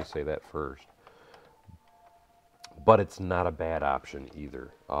option. Let me say that first. But it's not a bad option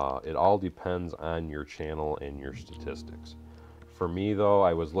either. It all depends on your channel and your statistics. For me though,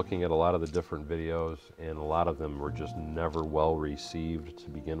 I was looking at a lot of the different videos and a lot of them were just never well received to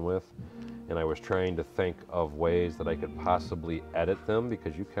begin with. And I was trying to think of ways that I could possibly edit them,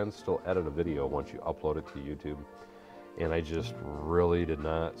 because you can still edit a video once you upload it to YouTube. And I just really did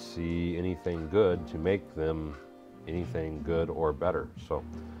not see anything good to make them anything good or better. So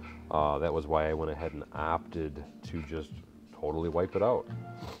that was why I went ahead and opted to just totally wipe it out.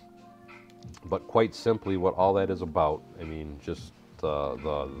 But quite simply, what all that is about, I mean, just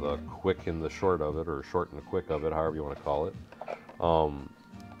the quick and the short of it, or short and the quick of it, however you want to call it,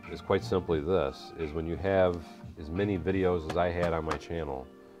 is quite simply this, is when you have as many videos as I had on my channel,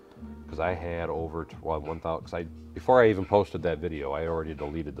 because I had over 1,000, before I even posted that video, I already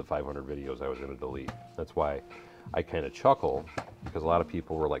deleted the 500 videos I was going to delete. That's why I kind of chuckle, because a lot of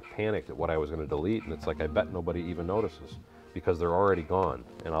people were like panicked at what I was going to delete, and it's like, I bet nobody even notices, because they're already gone.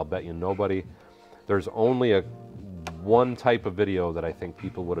 And I'll bet you nobody, there's only one type of video that I think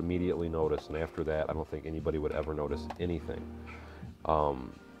people would immediately notice, and after that I don't think anybody would ever notice anything.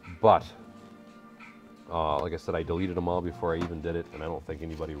 But like I said, I deleted them all before I even did it, and I don't think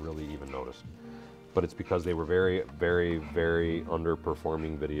anybody really even noticed. but it's because they were very, very, very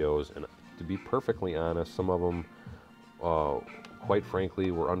underperforming videos. And to be perfectly honest, some of them, quite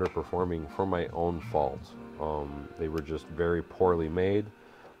frankly, were underperforming for my own fault. They were just very poorly made.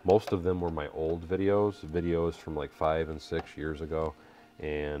 Most of them were my old videos from like 5 and 6 years ago.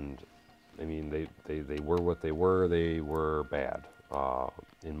 And I mean, they were what they were bad,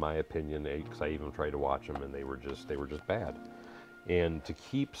 in my opinion, because I even tried to watch them and they were just bad. And to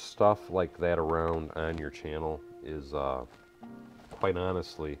keep stuff like that around on your channel is, quite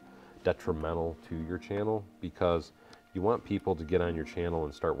honestly, detrimental to your channel, because you want people to get on your channel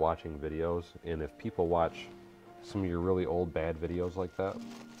and start watching videos. And if people watch some of your really old bad videos like that,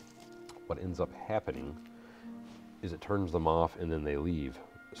 what ends up happening is it turns them off and then they leave.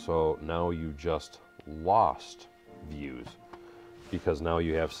 So now you just lost views, because now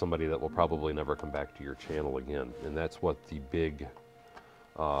you have somebody that will probably never come back to your channel again. And that's what the big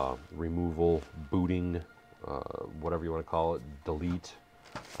removal, booting, whatever you want to call it, delete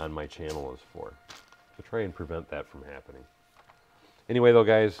on my channel is for, to try and prevent that from happening. Anyway, though,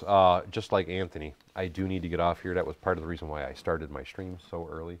 guys, just like Anthony, I do need to get off here. That was part of the reason why I started my stream so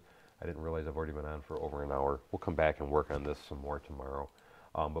early. I didn't realize I've already been on for over an hour. We'll come back and work on this some more tomorrow.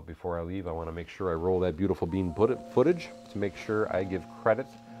 But before I leave, I want to make sure I roll that beautiful bean footage to make sure I give credit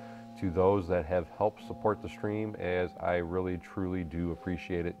to those that have helped support the stream, as I really, truly do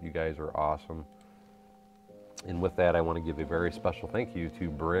appreciate it. You guys are awesome. And with that, I want to give a very special thank you to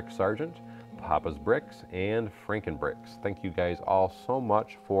Brick Sargent, Papa's Bricks, and Franken Bricks. Thank you guys all so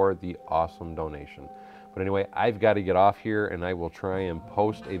much for the awesome donation. But anyway, I've got to get off here, and I will try and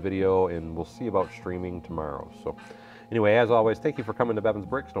post a video, and we'll see about streaming tomorrow. So anyway, as always, thank you for coming to Bevan's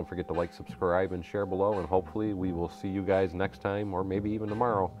Bricks. Don't forget to like, subscribe, and share below, and hopefully we will see you guys next time, or maybe even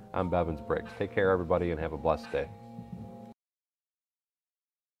tomorrow, on Bevan's Bricks. Take care, everybody, and have a blessed day.